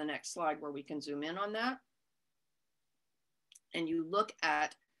let's go to the next slide where we can zoom in on that. And you look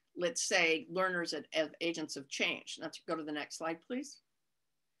at, let's say, learners as agents of change. Let's go to the next slide, please.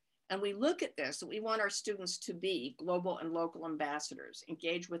 And we look at this, we want our students to be global and local ambassadors,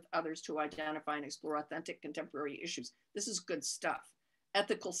 engage with others to identify and explore authentic contemporary issues. This is good stuff.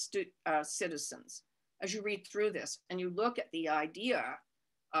 Ethical citizens. As you read through this and you look at the idea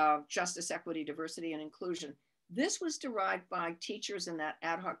of justice, equity, diversity, and inclusion, this was derived by teachers in that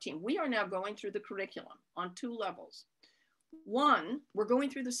ad hoc team. We are now going through the curriculum on two levels. One, we're going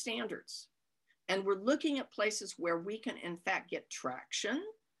through the standards and we're looking at places where we can in fact get traction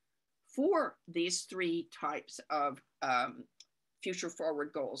for these three types of future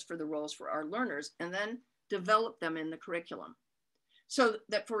forward goals for the roles for our learners, and then develop them in the curriculum. So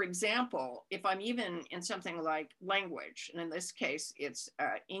that, for example, if I'm even in something like language, and in this case, it's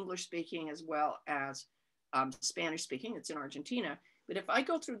English speaking as well as Spanish speaking, it's in Argentina. But if I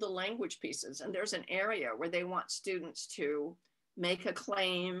go through the language pieces and there's an area where they want students to make a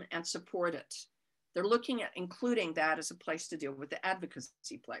claim and support it, they're looking at including that as a place to deal with the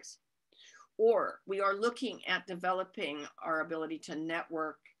advocacy place. Or we are looking at developing our ability to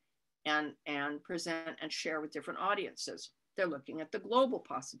network and present and share with different audiences. They're looking at the global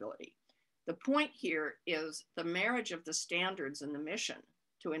possibility. The point here is the marriage of the standards and the mission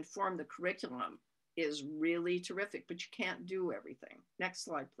to inform the curriculum is really terrific, but you can't do everything. Next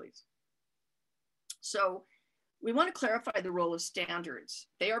slide, please. So we want to clarify the role of standards.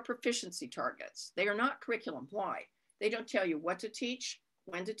 They are proficiency targets. They are not curriculum. Why? They don't tell you what to teach,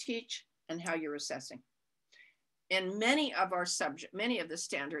 when to teach, and how you're assessing. And many of the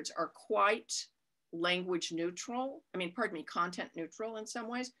standards are quite language neutral. Content neutral in some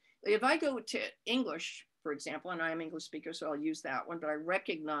ways. If I go to English, for example, and I'm an English speaker, so I'll use that one, but I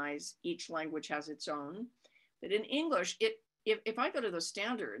recognize each language has its own. But in English, if I go to those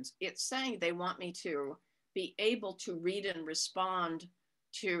standards, it's saying they want me to be able to read and respond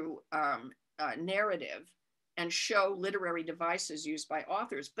to narrative and show literary devices used by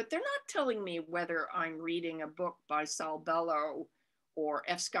authors, but they're not telling me whether I'm reading a book by Saul Bellow or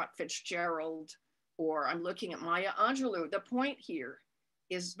F. Scott Fitzgerald, or I'm looking at Maya Angelou. The point here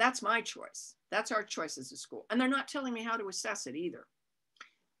is that's my choice. That's our choice as a school. And they're not telling me how to assess it either.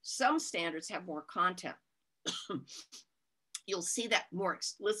 Some standards have more content. You'll see that more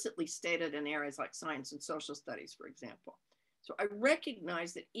explicitly stated in areas like science and social studies, for example. So I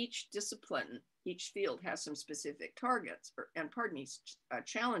recognize that each discipline, each field has some specific targets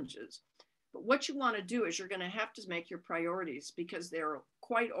challenges. But what you want to do is you're going to have to make your priorities because they're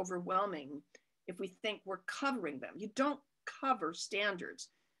quite overwhelming if we think we're covering them. You don't cover standards.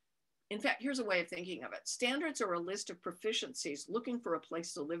 In fact, here's a way of thinking of it. Standards are a list of proficiencies looking for a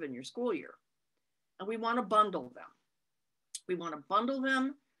place to live in your school year. And we want to bundle them. We want to bundle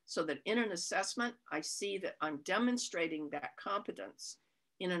them so that in an assessment, I see that I'm demonstrating that competence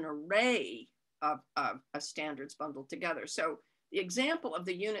in an array of standards bundled together. So the example of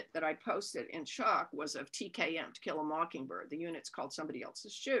the unit that I posted in Chalk was of TKM, To Kill a Mockingbird. The unit's called Somebody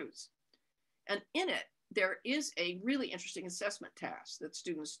Else's Shoes. And in it, there is a really interesting assessment task that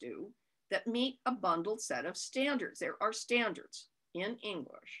students do that meet a bundled set of standards. There are standards in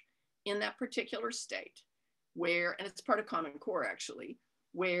English in that particular state where, and it's part of Common Core actually,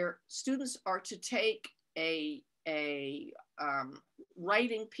 where students are to take a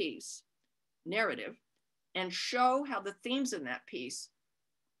writing piece, narrative, and show how the themes in that piece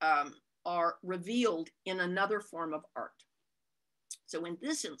are revealed in another form of art. So in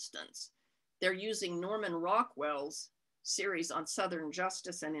this instance, they're using Norman Rockwell's series on Southern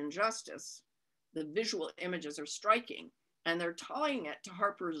justice and injustice. The visual images are striking, and they're tying it to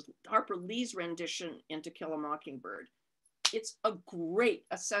Harper Lee's rendition in To Kill a Mockingbird. It's a great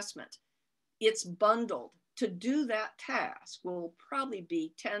assessment. It's bundled. To do that task will probably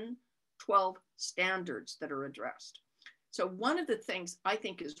be 10, 12 standards that are addressed. So one of the things I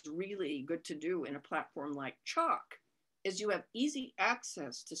think is really good to do in a platform like Chalk is you have easy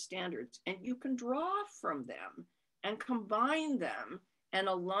access to standards and you can draw from them and combine them and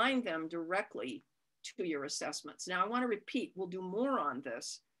align them directly to your assessments. Now I want to repeat, we'll do more on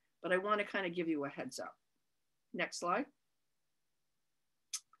this, but I want to kind of give you a heads up. Next slide.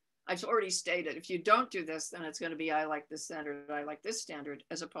 I've already stated, if you don't do this, then it's going to be, I like this standard, I like this standard,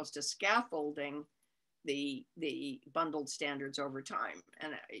 as opposed to scaffolding the bundled standards over time.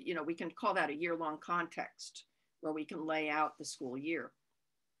 And, you know, we can call that a year-long context where we can lay out the school year.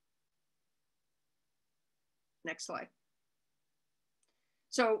 Next slide.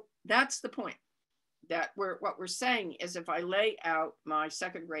 So that's the point, that what we're saying is if I lay out my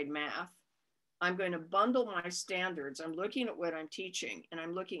second grade math, I'm going to bundle my standards. I'm looking at what I'm teaching and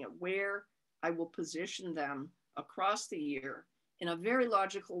I'm looking at where I will position them across the year in a very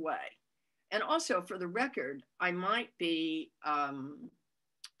logical way. And also for the record, I might be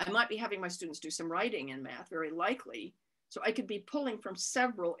having my students do some writing in math, very likely. So I could be pulling from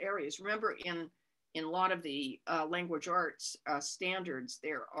several areas. Remember in a lot of the language arts standards,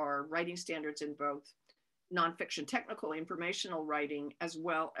 there are writing standards in both nonfiction, technical, informational writing, as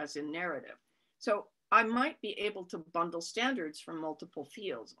well as in narrative. So I might be able to bundle standards from multiple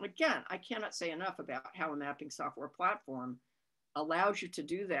fields. Again, I cannot say enough about how a mapping software platform allows you to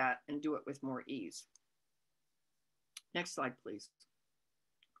do that and do it with more ease. Next slide, please.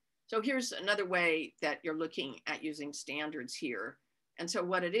 So here's another way that you're looking at using standards here. And so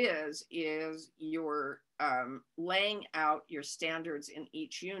what it is you're laying out your standards in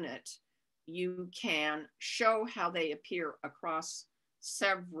each unit. You can show how they appear across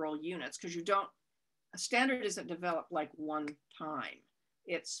several units, because a standard isn't developed like one time.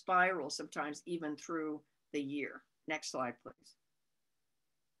 It spirals sometimes even through the year. Next slide, please.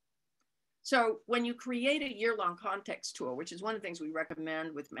 So when you create a year-long context tool, which is one of the things we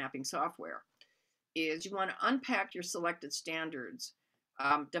recommend with mapping software, is you want to unpack your selected standards,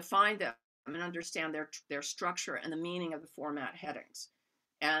 define them and understand their structure and the meaning of the format headings.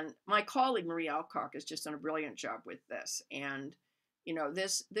 And my colleague, Marie Alcock, has just done a brilliant job with this. And you know,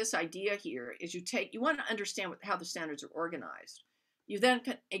 this idea here is you want to understand how the standards are organized. You then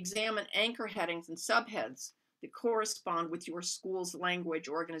can examine anchor headings and subheads that correspond with your school's language,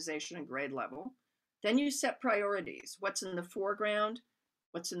 organization, and grade level. Then you set priorities, what's in the foreground,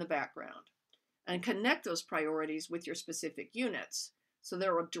 what's in the background, and connect those priorities with your specific units so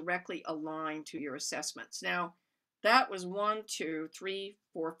they're directly aligned to your assessments. Now, that was 1, 2, 3,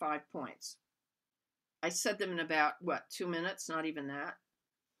 4, 5 points. I said them in about, 2 minutes? Not even that.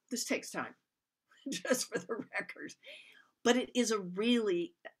 This takes time, just for the record. But it is a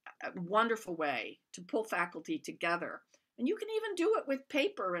really wonderful way to pull faculty together. And you can even do it with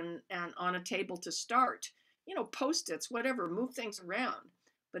paper and on a table to start. You know, Post-its, whatever, move things around.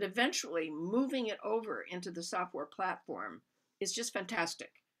 But eventually, moving it over into the software platform is just fantastic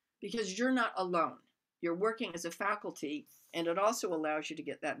because you're not alone. You're working as a faculty, and it also allows you to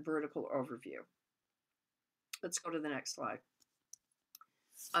get that vertical overview. Let's go to the next slide.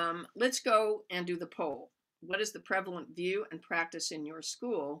 Let's go and do the poll. What is the prevalent view and practice in your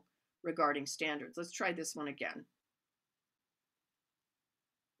school regarding standards? Let's try this one again.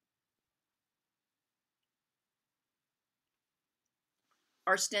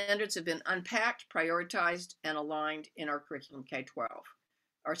 Our standards have been unpacked, prioritized, and aligned in our curriculum K-12.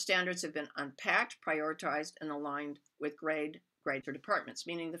 Our standards have been unpacked, prioritized, and aligned with grades or departments,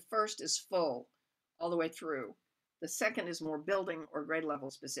 meaning the first is full all the way through. The second is more building or grade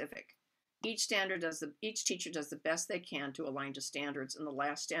level specific. Each teacher does the best they can to align to standards, and the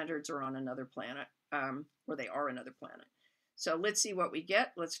last standards are on another planet, or they are another planet. So let's see what we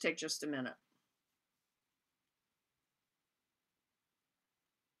get. Let's take just a minute.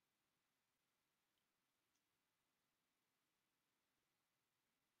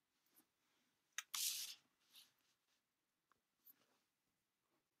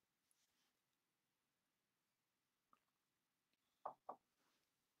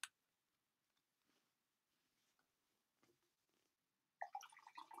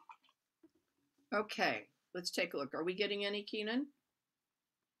 Okay, let's take a look. Are we getting any, Keenan?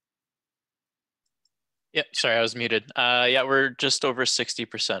 Yeah, sorry, I was muted. Yeah, we're just over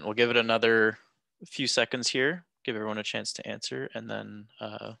 60%. We'll give it another few seconds here, give everyone a chance to answer, and then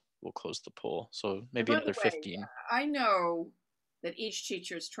we'll close the poll. So maybe another 15. I know that each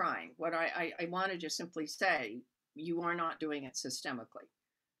teacher is trying. What I wanted to simply say, you are not doing it systemically,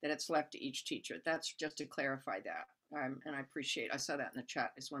 that it's left to each teacher. That's just to clarify that. And I appreciate, I saw that in the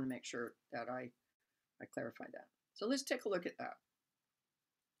chat. I just want to make sure that I clarified that. So let's take a look at that.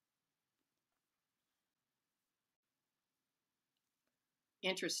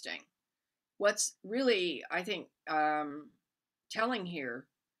 Interesting. What's really, I think, telling here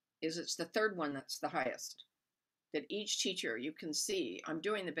is it's the third one that's the highest. That each teacher, you can see, I'm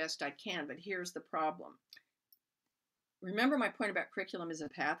doing the best I can, but here's the problem. Remember my point about curriculum as a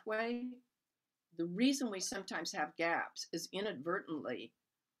pathway? The reason we sometimes have gaps is inadvertently,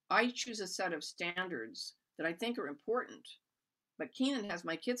 I choose a set of standards that I think are important, but Keenan has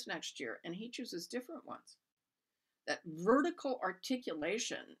my kids next year and he chooses different ones. That vertical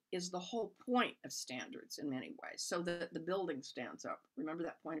articulation is the whole point of standards in many ways, so that the building stands up. Remember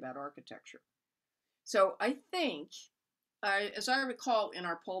that point about architecture. So I think, as I recall in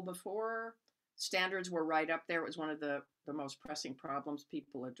our poll before, standards were right up there. It was one of the most pressing problems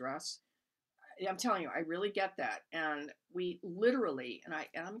people address. I'm telling you, I really get that. And we literally, and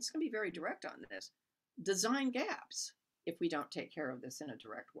I'm just going to be very direct on this, design gaps if we don't take care of this in a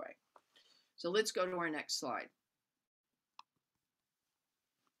direct way. So let's go to our next slide.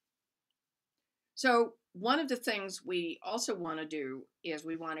 So one of the things we also want to do is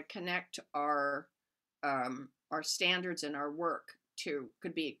we want to connect our standards and our work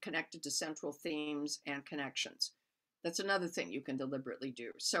could be connected to central themes and connections. That's another thing you can deliberately do.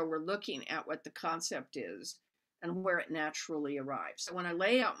 So we're looking at what the concept is and where it naturally arrives. So when I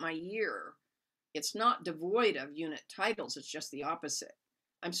lay out my year, it's not devoid of unit titles, it's just the opposite.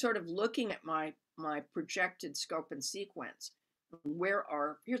 I'm sort of looking at my projected scope and sequence. Where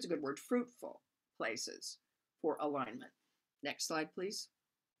are, here's a good word, fruitful places for alignment. Next slide, please.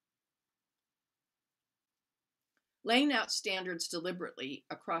 Laying out standards deliberately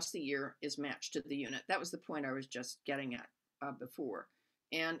across the year is matched to the unit. That was the point I was just getting at before.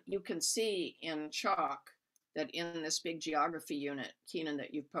 And you can see in chalk that in this big geography unit, Keenan,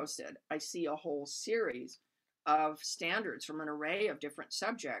 that you've posted, I see a whole series of standards from an array of different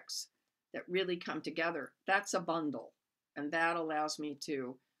subjects that really come together. That's a bundle. And that allows me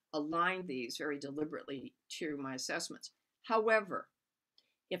to align these very deliberately to my assessments. However,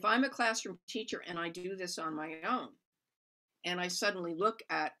 if I'm a classroom teacher and I do this on my own, and I suddenly look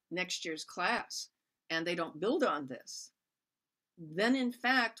at next year's class and they don't build on this, then in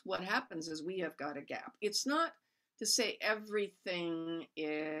fact, what happens is we have got a gap. It's not to say everything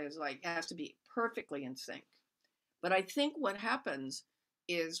is like, has to be perfectly in sync. But I think what happens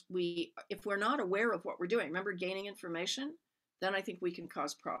is if we're not aware of what we're doing, remember gaining information, then I think we can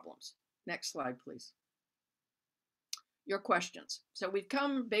cause problems. Next slide, please. Your questions. So we've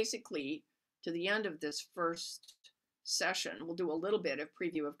come basically to the end of this first session. We'll do a little bit of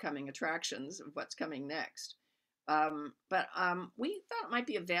preview of coming attractions of what's coming next. But we thought it might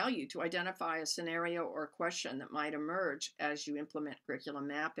be of value to identify a scenario or a question that might emerge as you implement curriculum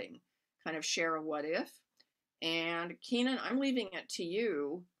mapping, kind of share a what if. And Keenan, I'm leaving it to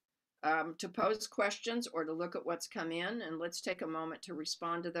you to pose questions or to look at what's come in, and let's take a moment to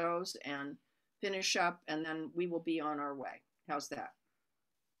respond to those and finish up, and then we will be on our way. How's that?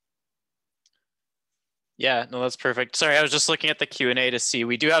 Yeah, no, that's perfect. Sorry, I was just looking at the Q&A to see.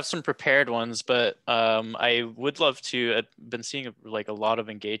 We do have some prepared ones, but I would love to. I've been seeing like a lot of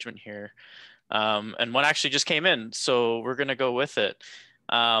engagement here, and one actually just came in, so we're gonna go with it.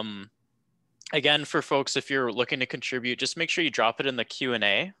 Again, for folks, if you're looking to contribute, just make sure you drop it in the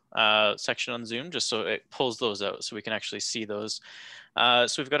Q&A section on Zoom, just so it pulls those out so we can actually see those.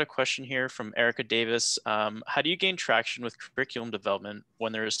 So we've got a question here from Erica Davis. How do you gain traction with curriculum development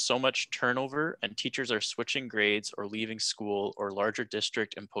when there is so much turnover and teachers are switching grades or leaving school, or larger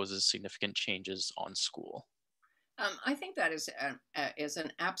district imposes significant changes on school? I think that is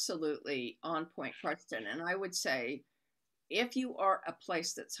an absolutely on-point question. And I would say, if you are a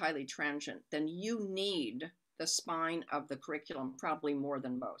place that's highly transient, then you need the spine of the curriculum probably more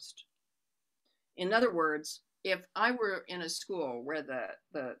than most. In other words, if I were in a school where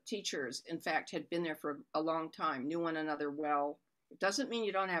the teachers, in fact, had been there for a long time, knew one another well, it doesn't mean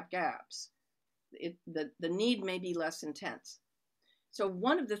you don't have gaps. The need may be less intense. So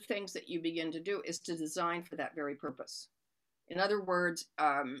one of the things that you begin to do is to design for that very purpose. In other words,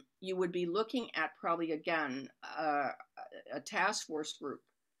 you would be looking at probably, again, a task force group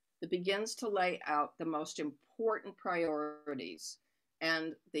that begins to lay out the most important priorities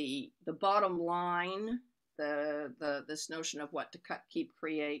and the bottom line, this notion of what to cut, keep,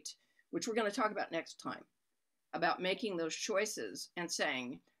 create, which we're going to talk about next time, about making those choices and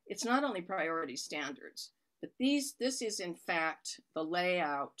saying it's not only priority standards, but this is in fact the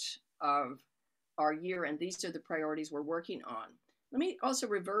layout of our year, and these are the priorities we're working on. Let me also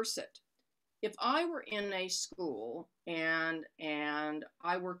reverse it. If I were in a school and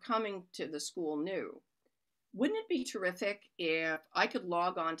I were coming to the school new, wouldn't it be terrific if I could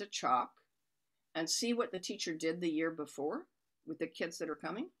log on to Chalk and see what the teacher did the year before with the kids that are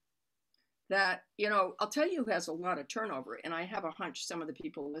coming? That, I'll tell you who has a lot of turnover, and I have a hunch some of the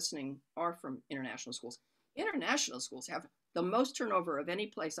people listening are from international schools. International schools have the most turnover of any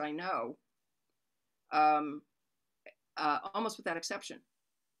place I know, almost without exception,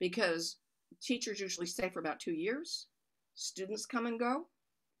 because teachers usually stay for about 2 years. Students come and go.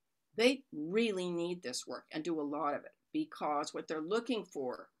 They really need this work and do a lot of it because what they're looking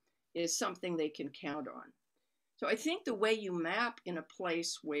for is something they can count on. So I think the way you map in a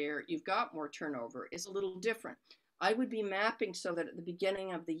place where you've got more turnover is a little different. I would be mapping so that at the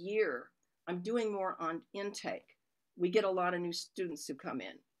beginning of the year, I'm doing more on intake. We get a lot of new students who come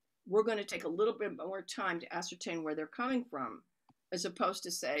in. We're going to take a little bit more time to ascertain where they're coming from, as opposed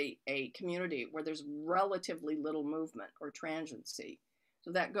to, say, a community where there's relatively little movement or transiency.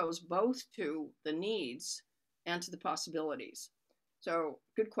 So that goes both to the needs and to the possibilities. So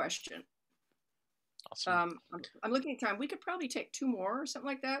good question. Awesome. I'm looking at time. We could probably take 2 more or something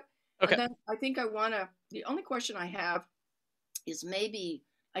like that. Okay. And then I think the only question I have is maybe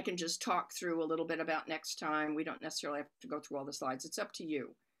I can just talk through a little bit about next time. We don't necessarily have to go through all the slides. It's up to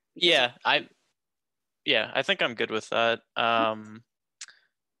you. Yeah, I think I'm good with that.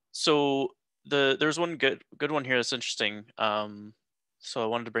 So there's one good one here that's interesting. So I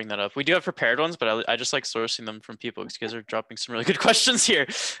wanted to bring that up. We do have prepared ones, but I just like sourcing them from people because you guys are dropping some really good questions here.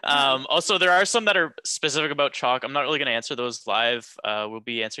 Also, there are some that are specific about Chalk. I'm not really going to answer those live. We'll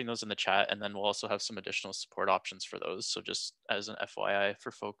be answering those in the chat, and then we'll also have some additional support options for those. So just as an FYI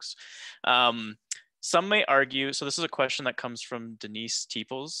for folks. Some may argue, so this is a question that comes from Denise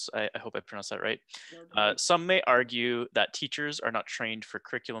Teeples. I hope I pronounced that right. Some may argue that teachers are not trained for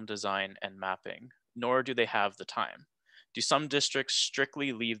curriculum design and mapping, nor do they have the time. Do some districts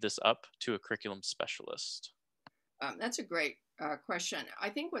strictly leave this up to a curriculum specialist? That's a great question. I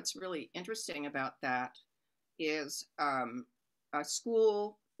think what's really interesting about that is a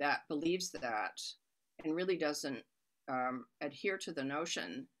school that believes that and really doesn't adhere to the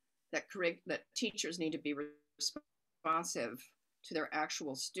notion that teachers need to be responsive to their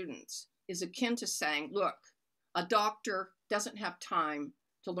actual students is akin to saying, look, a doctor doesn't have time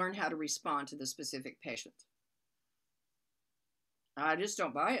to learn how to respond to the specific patient. I just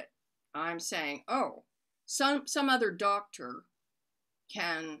don't buy it. I'm saying, oh, some other doctor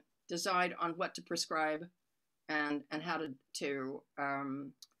can decide on what to prescribe and how to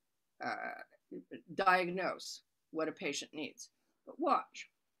diagnose what a patient needs. But watch.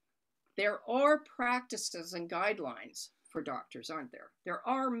 There are practices and guidelines for doctors, aren't there? There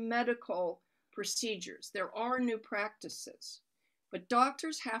are medical procedures. There are new practices. But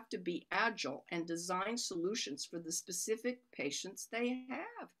doctors have to be agile and design solutions for the specific patients they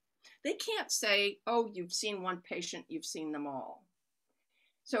have. They can't say, oh, you've seen one patient, you've seen them all.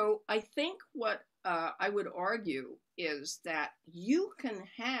 So I think what I would argue is that you can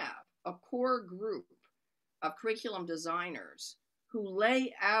have a core group of curriculum designers who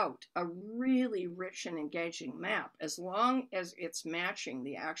lay out a really rich and engaging map as long as it's matching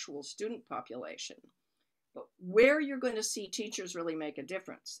the actual student population. But where you're going to see teachers really make a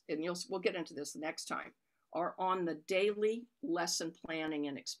difference, and we'll get into this next time, are on the daily lesson planning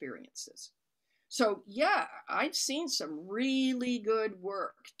and experiences. So yeah, I've seen some really good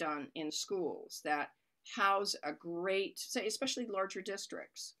work done in schools that house a great, say, especially larger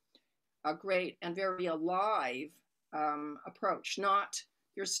districts, a great and very alive approach, not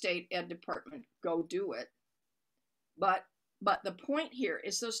your state ed department, go do it. But the point here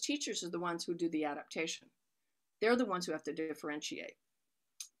is those teachers are the ones who do the adaptation. They're the ones who have to differentiate.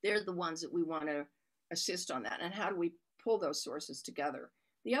 They're the ones that we want to assist on that. And how do we pull those sources together?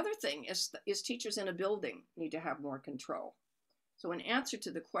 The other thing is teachers in a building need to have more control. So in answer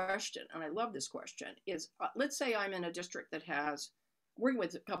to the question, and I love this question, is let's say I'm in a district that has, working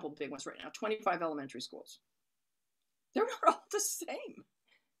with a couple of big ones right now, 25 elementary schools. They're not all the same.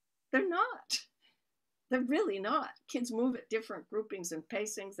 They're not. They're really not. Kids move at different groupings and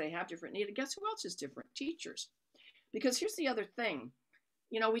pacings. They have different needs. And guess who else is different? Teachers. Because here's the other thing.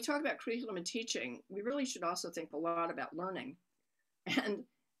 You know, we talk about curriculum and teaching. We really should also think a lot about learning.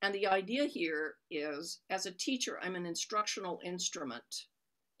 And the idea here is, as a teacher, I'm an instructional instrument.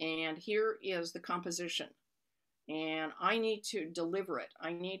 And here is the composition. And I need to deliver it.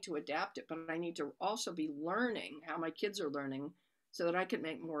 I need to adapt it, but I need to also be learning how my kids are learning so that I can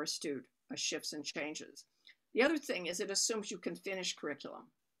make more astute shifts and changes. The other thing is it assumes you can finish curriculum.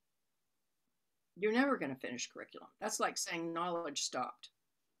 You're never going to finish curriculum. That's like saying knowledge stopped.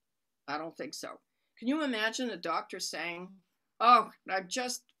 I don't think so. Can you imagine a doctor saying, oh, I've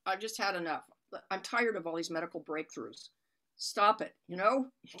just had enough. I'm tired of all these medical breakthroughs. Stop it. You know,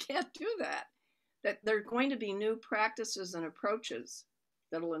 you can't do that. That there are going to be new practices and approaches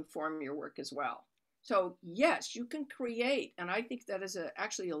that'll inform your work as well. So yes, you can create, and I think that is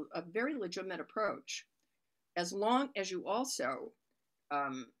actually a very legitimate approach, as long as you also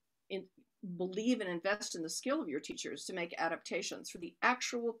believe and invest in the skill of your teachers to make adaptations for the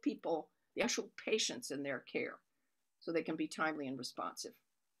actual people, the actual patients in their care, so they can be timely and responsive.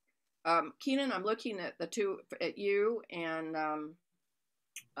 Keenan, I'm looking at you, and I'm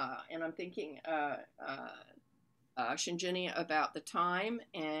thinking, Shinjini, about the time,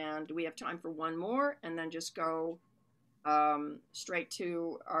 and do we have time for one more, and then just go straight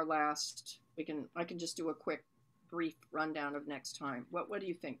to our last? I can just do a quick, brief rundown of next time. What do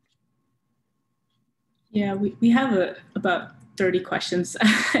you think? Yeah, we have about 30 questions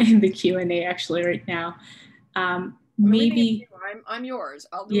in the Q&A actually right now. Maybe I'm yours.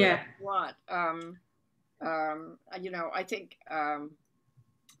 I'll do it if you want. You know, I think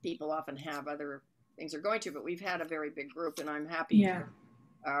people often have other things they're going to, but we've had a very big group, and I'm happy to,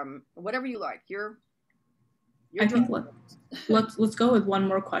 whatever you like. I think let's go with one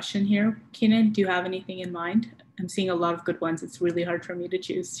more question here. Keenan, do you have anything in mind? I'm seeing a lot of good ones. It's really hard for me to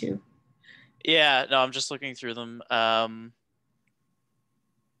choose too. Yeah, no, I'm just looking through them. By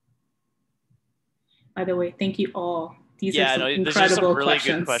the way, thank you all. These are some incredible there's some really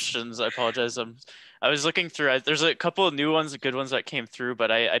good questions. I apologize. I was looking through. There's a couple of new ones, good ones that came through, but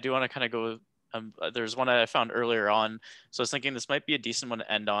I do want to kind of go. There's one I found earlier on, so I was thinking this might be a decent one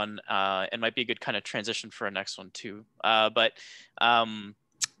to end on, and might be a good kind of transition for our next one too. But how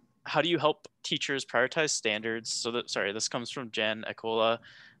do you help teachers prioritize standards? So this comes from Jen Ecola.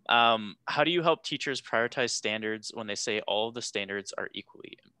 How do you help teachers prioritize standards when they say all of the standards are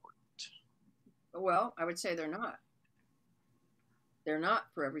equally important? Well, I would say they're not. They're not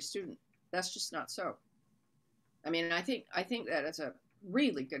for every student. That's just not so. I mean, I think that it's a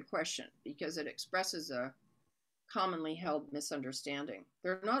really good question because it expresses a commonly held misunderstanding.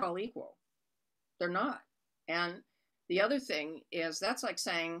 They're not all equal. They're not. And the other thing is that's like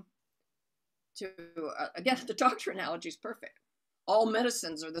saying again, the doctor analogy is perfect. All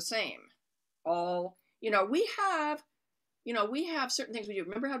medicines are the same. We have certain things we do.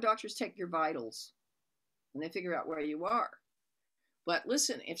 Remember how doctors take your vitals and they figure out where you are. But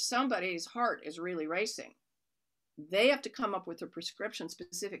listen, if somebody's heart is really racing, they have to come up with a prescription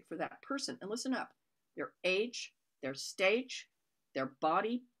specific for that person. And listen up, their age, their stage, their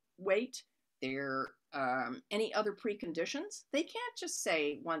body weight, their any other preconditions. They can't just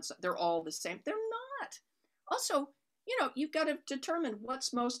say once they're all the same. They're not. Also, you've got to determine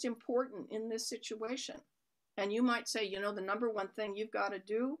what's most important in this situation. And you might say, the number one thing you've got to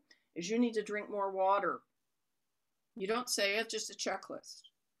do is you need to drink more water. You don't say it's just a checklist.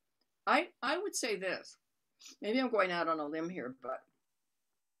 I would say this. Maybe I'm going out on a limb here, but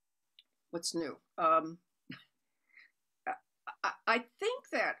what's new? I think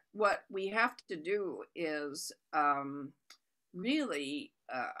that what we have to do is really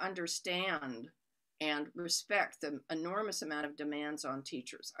understand and respect the enormous amount of demands on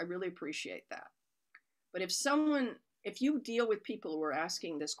teachers. I really appreciate that. But if you deal with people who are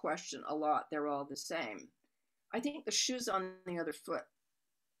asking this question a lot, they're all the same. I think the shoe's on the other foot.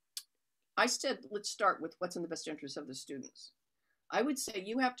 I said, let's start with what's in the best interest of the students. I would say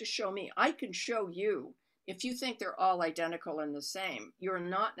you have to show me. I can show you if you think they're all identical and the same, you're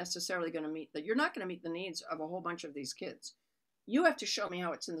not necessarily going to you're not going to meet the needs of a whole bunch of these kids. You have to show me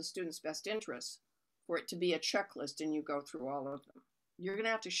how it's in the student's best interest for it to be a checklist and you go through all of them. You're going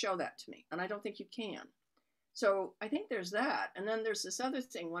to have to show that to me. And I don't think you can. So I think there's that. And then there's this other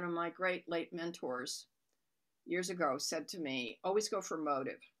thing. One of my great late mentors, years ago said to me, always go for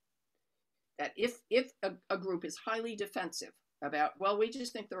motive. That if a group is highly defensive about, well, we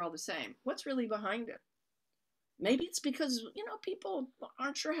just think they're all the same, what's really behind it? Maybe it's because, people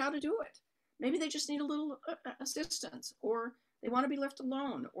aren't sure how to do it. Maybe they just need a little assistance, or they want to be left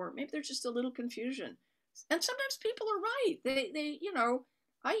alone, or maybe there's just a little confusion. And sometimes people are right.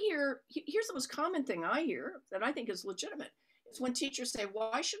 Here's the most common thing I hear that I think is legitimate. Is when teachers say,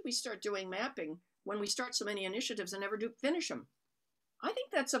 why should we start doing mapping when we start so many initiatives and never do finish them? I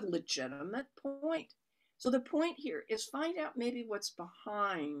think that's a legitimate point. So the point here is find out maybe what's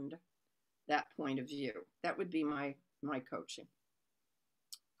behind that point of view. That would be my coaching.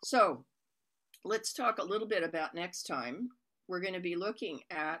 So let's talk a little bit about next time. We're going to be looking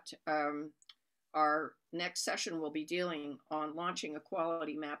at our next session. Will be dealing on launching a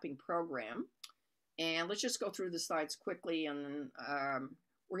quality mapping program. And let's just go through the slides quickly. And then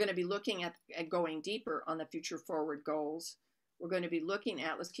we're going to be looking at going deeper on the future forward goals. We're going to be looking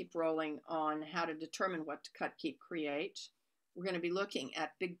at, let's keep rolling, on how to determine what to cut, keep, create. We're going to be looking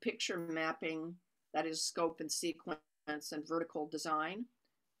at big picture mapping, that is scope and sequence and vertical design.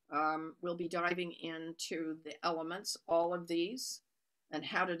 We'll be diving into the elements, all of these, and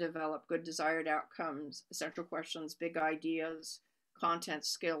how to develop good desired outcomes, essential questions, big ideas, content,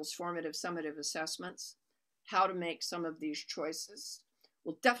 skills, formative, summative assessments, how to make some of these choices.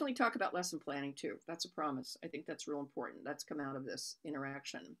 We'll definitely talk about lesson planning too. That's a promise. I think that's real important. That's come out of this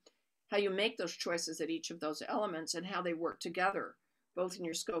interaction. How you make those choices at each of those elements and how they work together, both in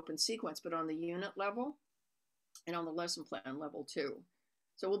your scope and sequence, but on the unit level and on the lesson plan level too.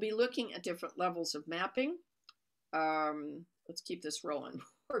 So we'll be looking at different levels of mapping. Let's keep this rolling.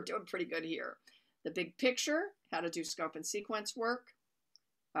 We're doing pretty good here. The big picture, how to do scope and sequence work.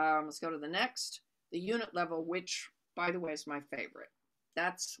 Let's go to the next. The unit level, which, by the way, is my favorite.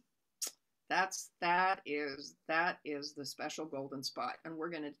 That is the special golden spot, and we're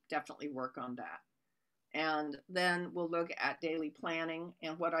going to definitely work on that. And then we'll look at daily planning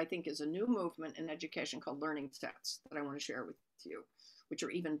and what I think is a new movement in education called learning sets that I want to share with you, which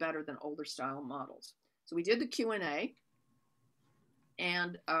are even better than older style models. So we did the Q&A,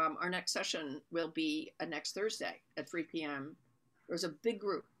 and our next session will be next Thursday at 3 p.m. There's a big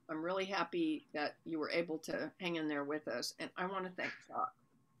group. I'm really happy that you were able to hang in there with us. And I want to thank Chuck.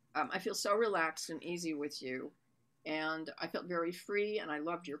 I feel so relaxed and easy with you. And I felt very free, and I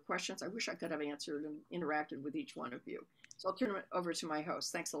loved your questions. I wish I could have answered and interacted with each one of you. So I'll turn it over to my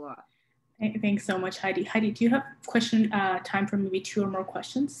host. Thanks a lot. Thanks so much, Heidi. Heidi, do you have time for maybe 2 or more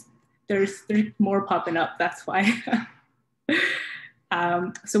questions? There's more popping up, that's why.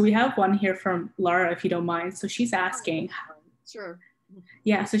 So we have one here from Laura, if you don't mind. So she's asking. Sure.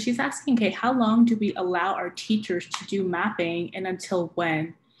 Yeah, so she's asking, okay, how long do we allow our teachers to do mapping and until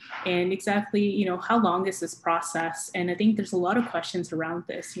when? And exactly, how long is this process? And I think there's a lot of questions around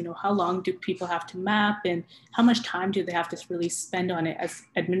this. How long do people have to map, and how much time do they have to really spend on it as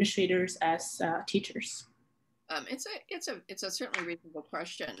administrators, as teachers? It's a certainly reasonable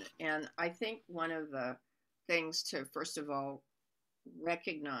question. And I think one of the things to, first of all,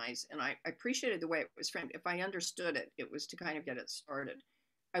 recognize, and I appreciated the way it was framed. If I understood it, it was to kind of get it started.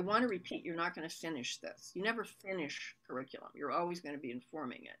 I want to repeat, you're not going to finish this. You never finish curriculum. You're always going to be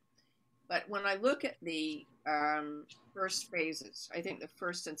informing it. But when I look at the first phases, I think the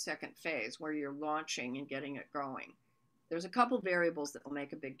first and second phase where you're launching and getting it going, there's a couple variables that will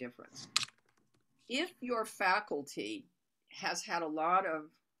make a big difference. If your faculty has had a lot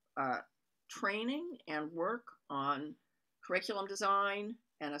of training and work on curriculum design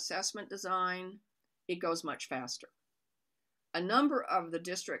and assessment design, it goes much faster. A number of the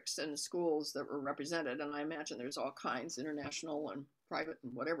districts and schools that were represented, and I imagine there's all kinds, international and private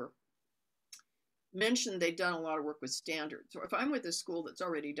and whatever, mentioned they've done a lot of work with standards. So if I'm with a school that's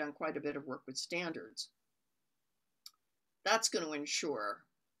already done quite a bit of work with standards, that's going to ensure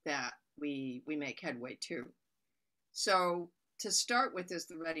that we make headway too. So to start with is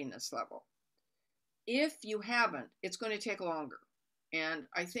the readiness level. If you haven't, it's going to take longer. And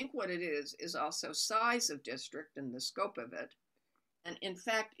I think what it is also size of district and the scope of it. And in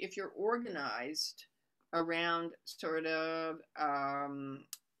fact, if you're organized around sort of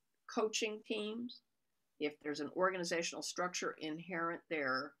coaching teams, if there's an organizational structure inherent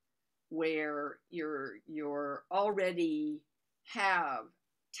there where you're already have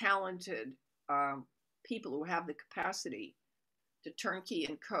talented people who have the capacity to turnkey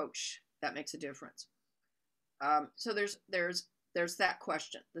and coach, that makes a difference. So there's that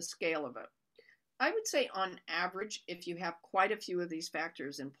question, the scale of it. I would say on average, if you have quite a few of these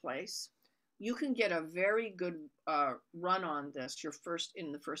factors in place, you can get a very good run on this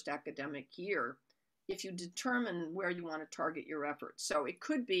in the first academic year if you determine where you want to target your efforts. So it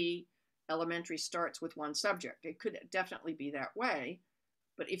could be elementary starts with one subject. It could definitely be that way.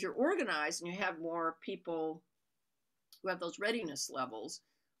 But if you're organized and you have more people who have those readiness levels,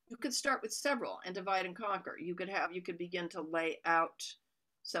 you could start with several and divide and conquer. You could begin to lay out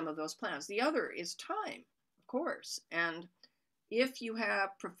some of those plans. The other is time, of course. And if you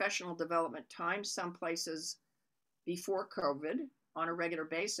have professional development time, some places before COVID on a regular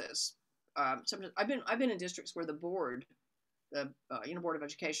basis, sometimes I've been in districts where the board, the Board of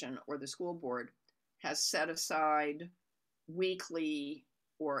Education or the school board, has set aside weekly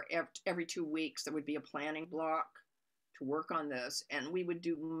or every 2 weeks there would be a planning block to work on this, and we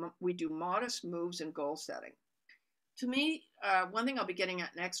do modest moves in goal setting. To me, one thing I'll be getting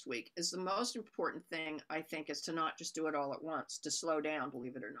at next week is the most important thing, I think, is to not just do it all at once, to slow down,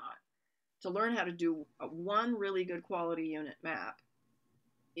 believe it or not. To learn how to do one really good quality unit map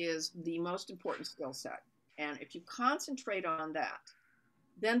is the most important skill set. And if you concentrate on that,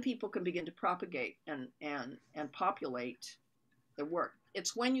 then people can begin to propagate and populate the work.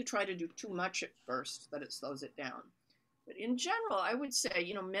 It's when you try to do too much at first that it slows it down. But in general, I would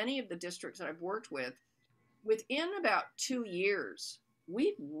say, many of the districts that I've worked with, within about 2 years,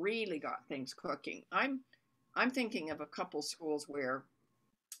 we've really got things cooking. I'm thinking of a couple schools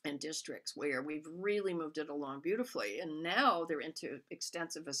and districts where we've really moved it along beautifully. And now they're into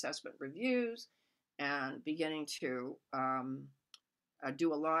extensive assessment reviews and beginning to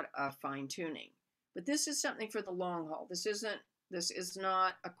do a lot of fine tuning. But this is something for the long haul. This is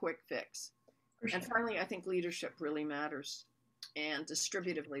not a quick fix. Sure. And finally, I think leadership really matters, and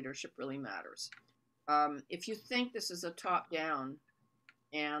distributive leadership really matters. If you think this is a top down,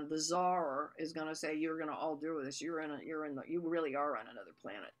 and the czar is going to say you're going to all do this, you really are on another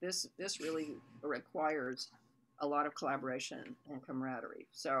planet. This really requires a lot of collaboration and camaraderie.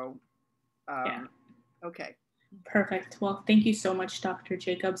 So, yeah. Okay. Perfect. Well, thank you so much, Dr.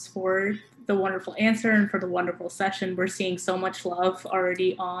 Jacobs, for the wonderful answer and for the wonderful session. We're seeing so much love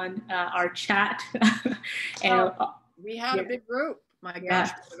already on our chat. And we had a big group. My gosh,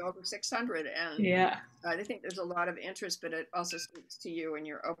 over 600. And I think there's a lot of interest, but it also speaks to you and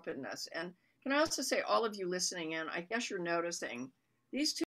your openness. And can I also say, all of you listening in, I guess you're noticing these two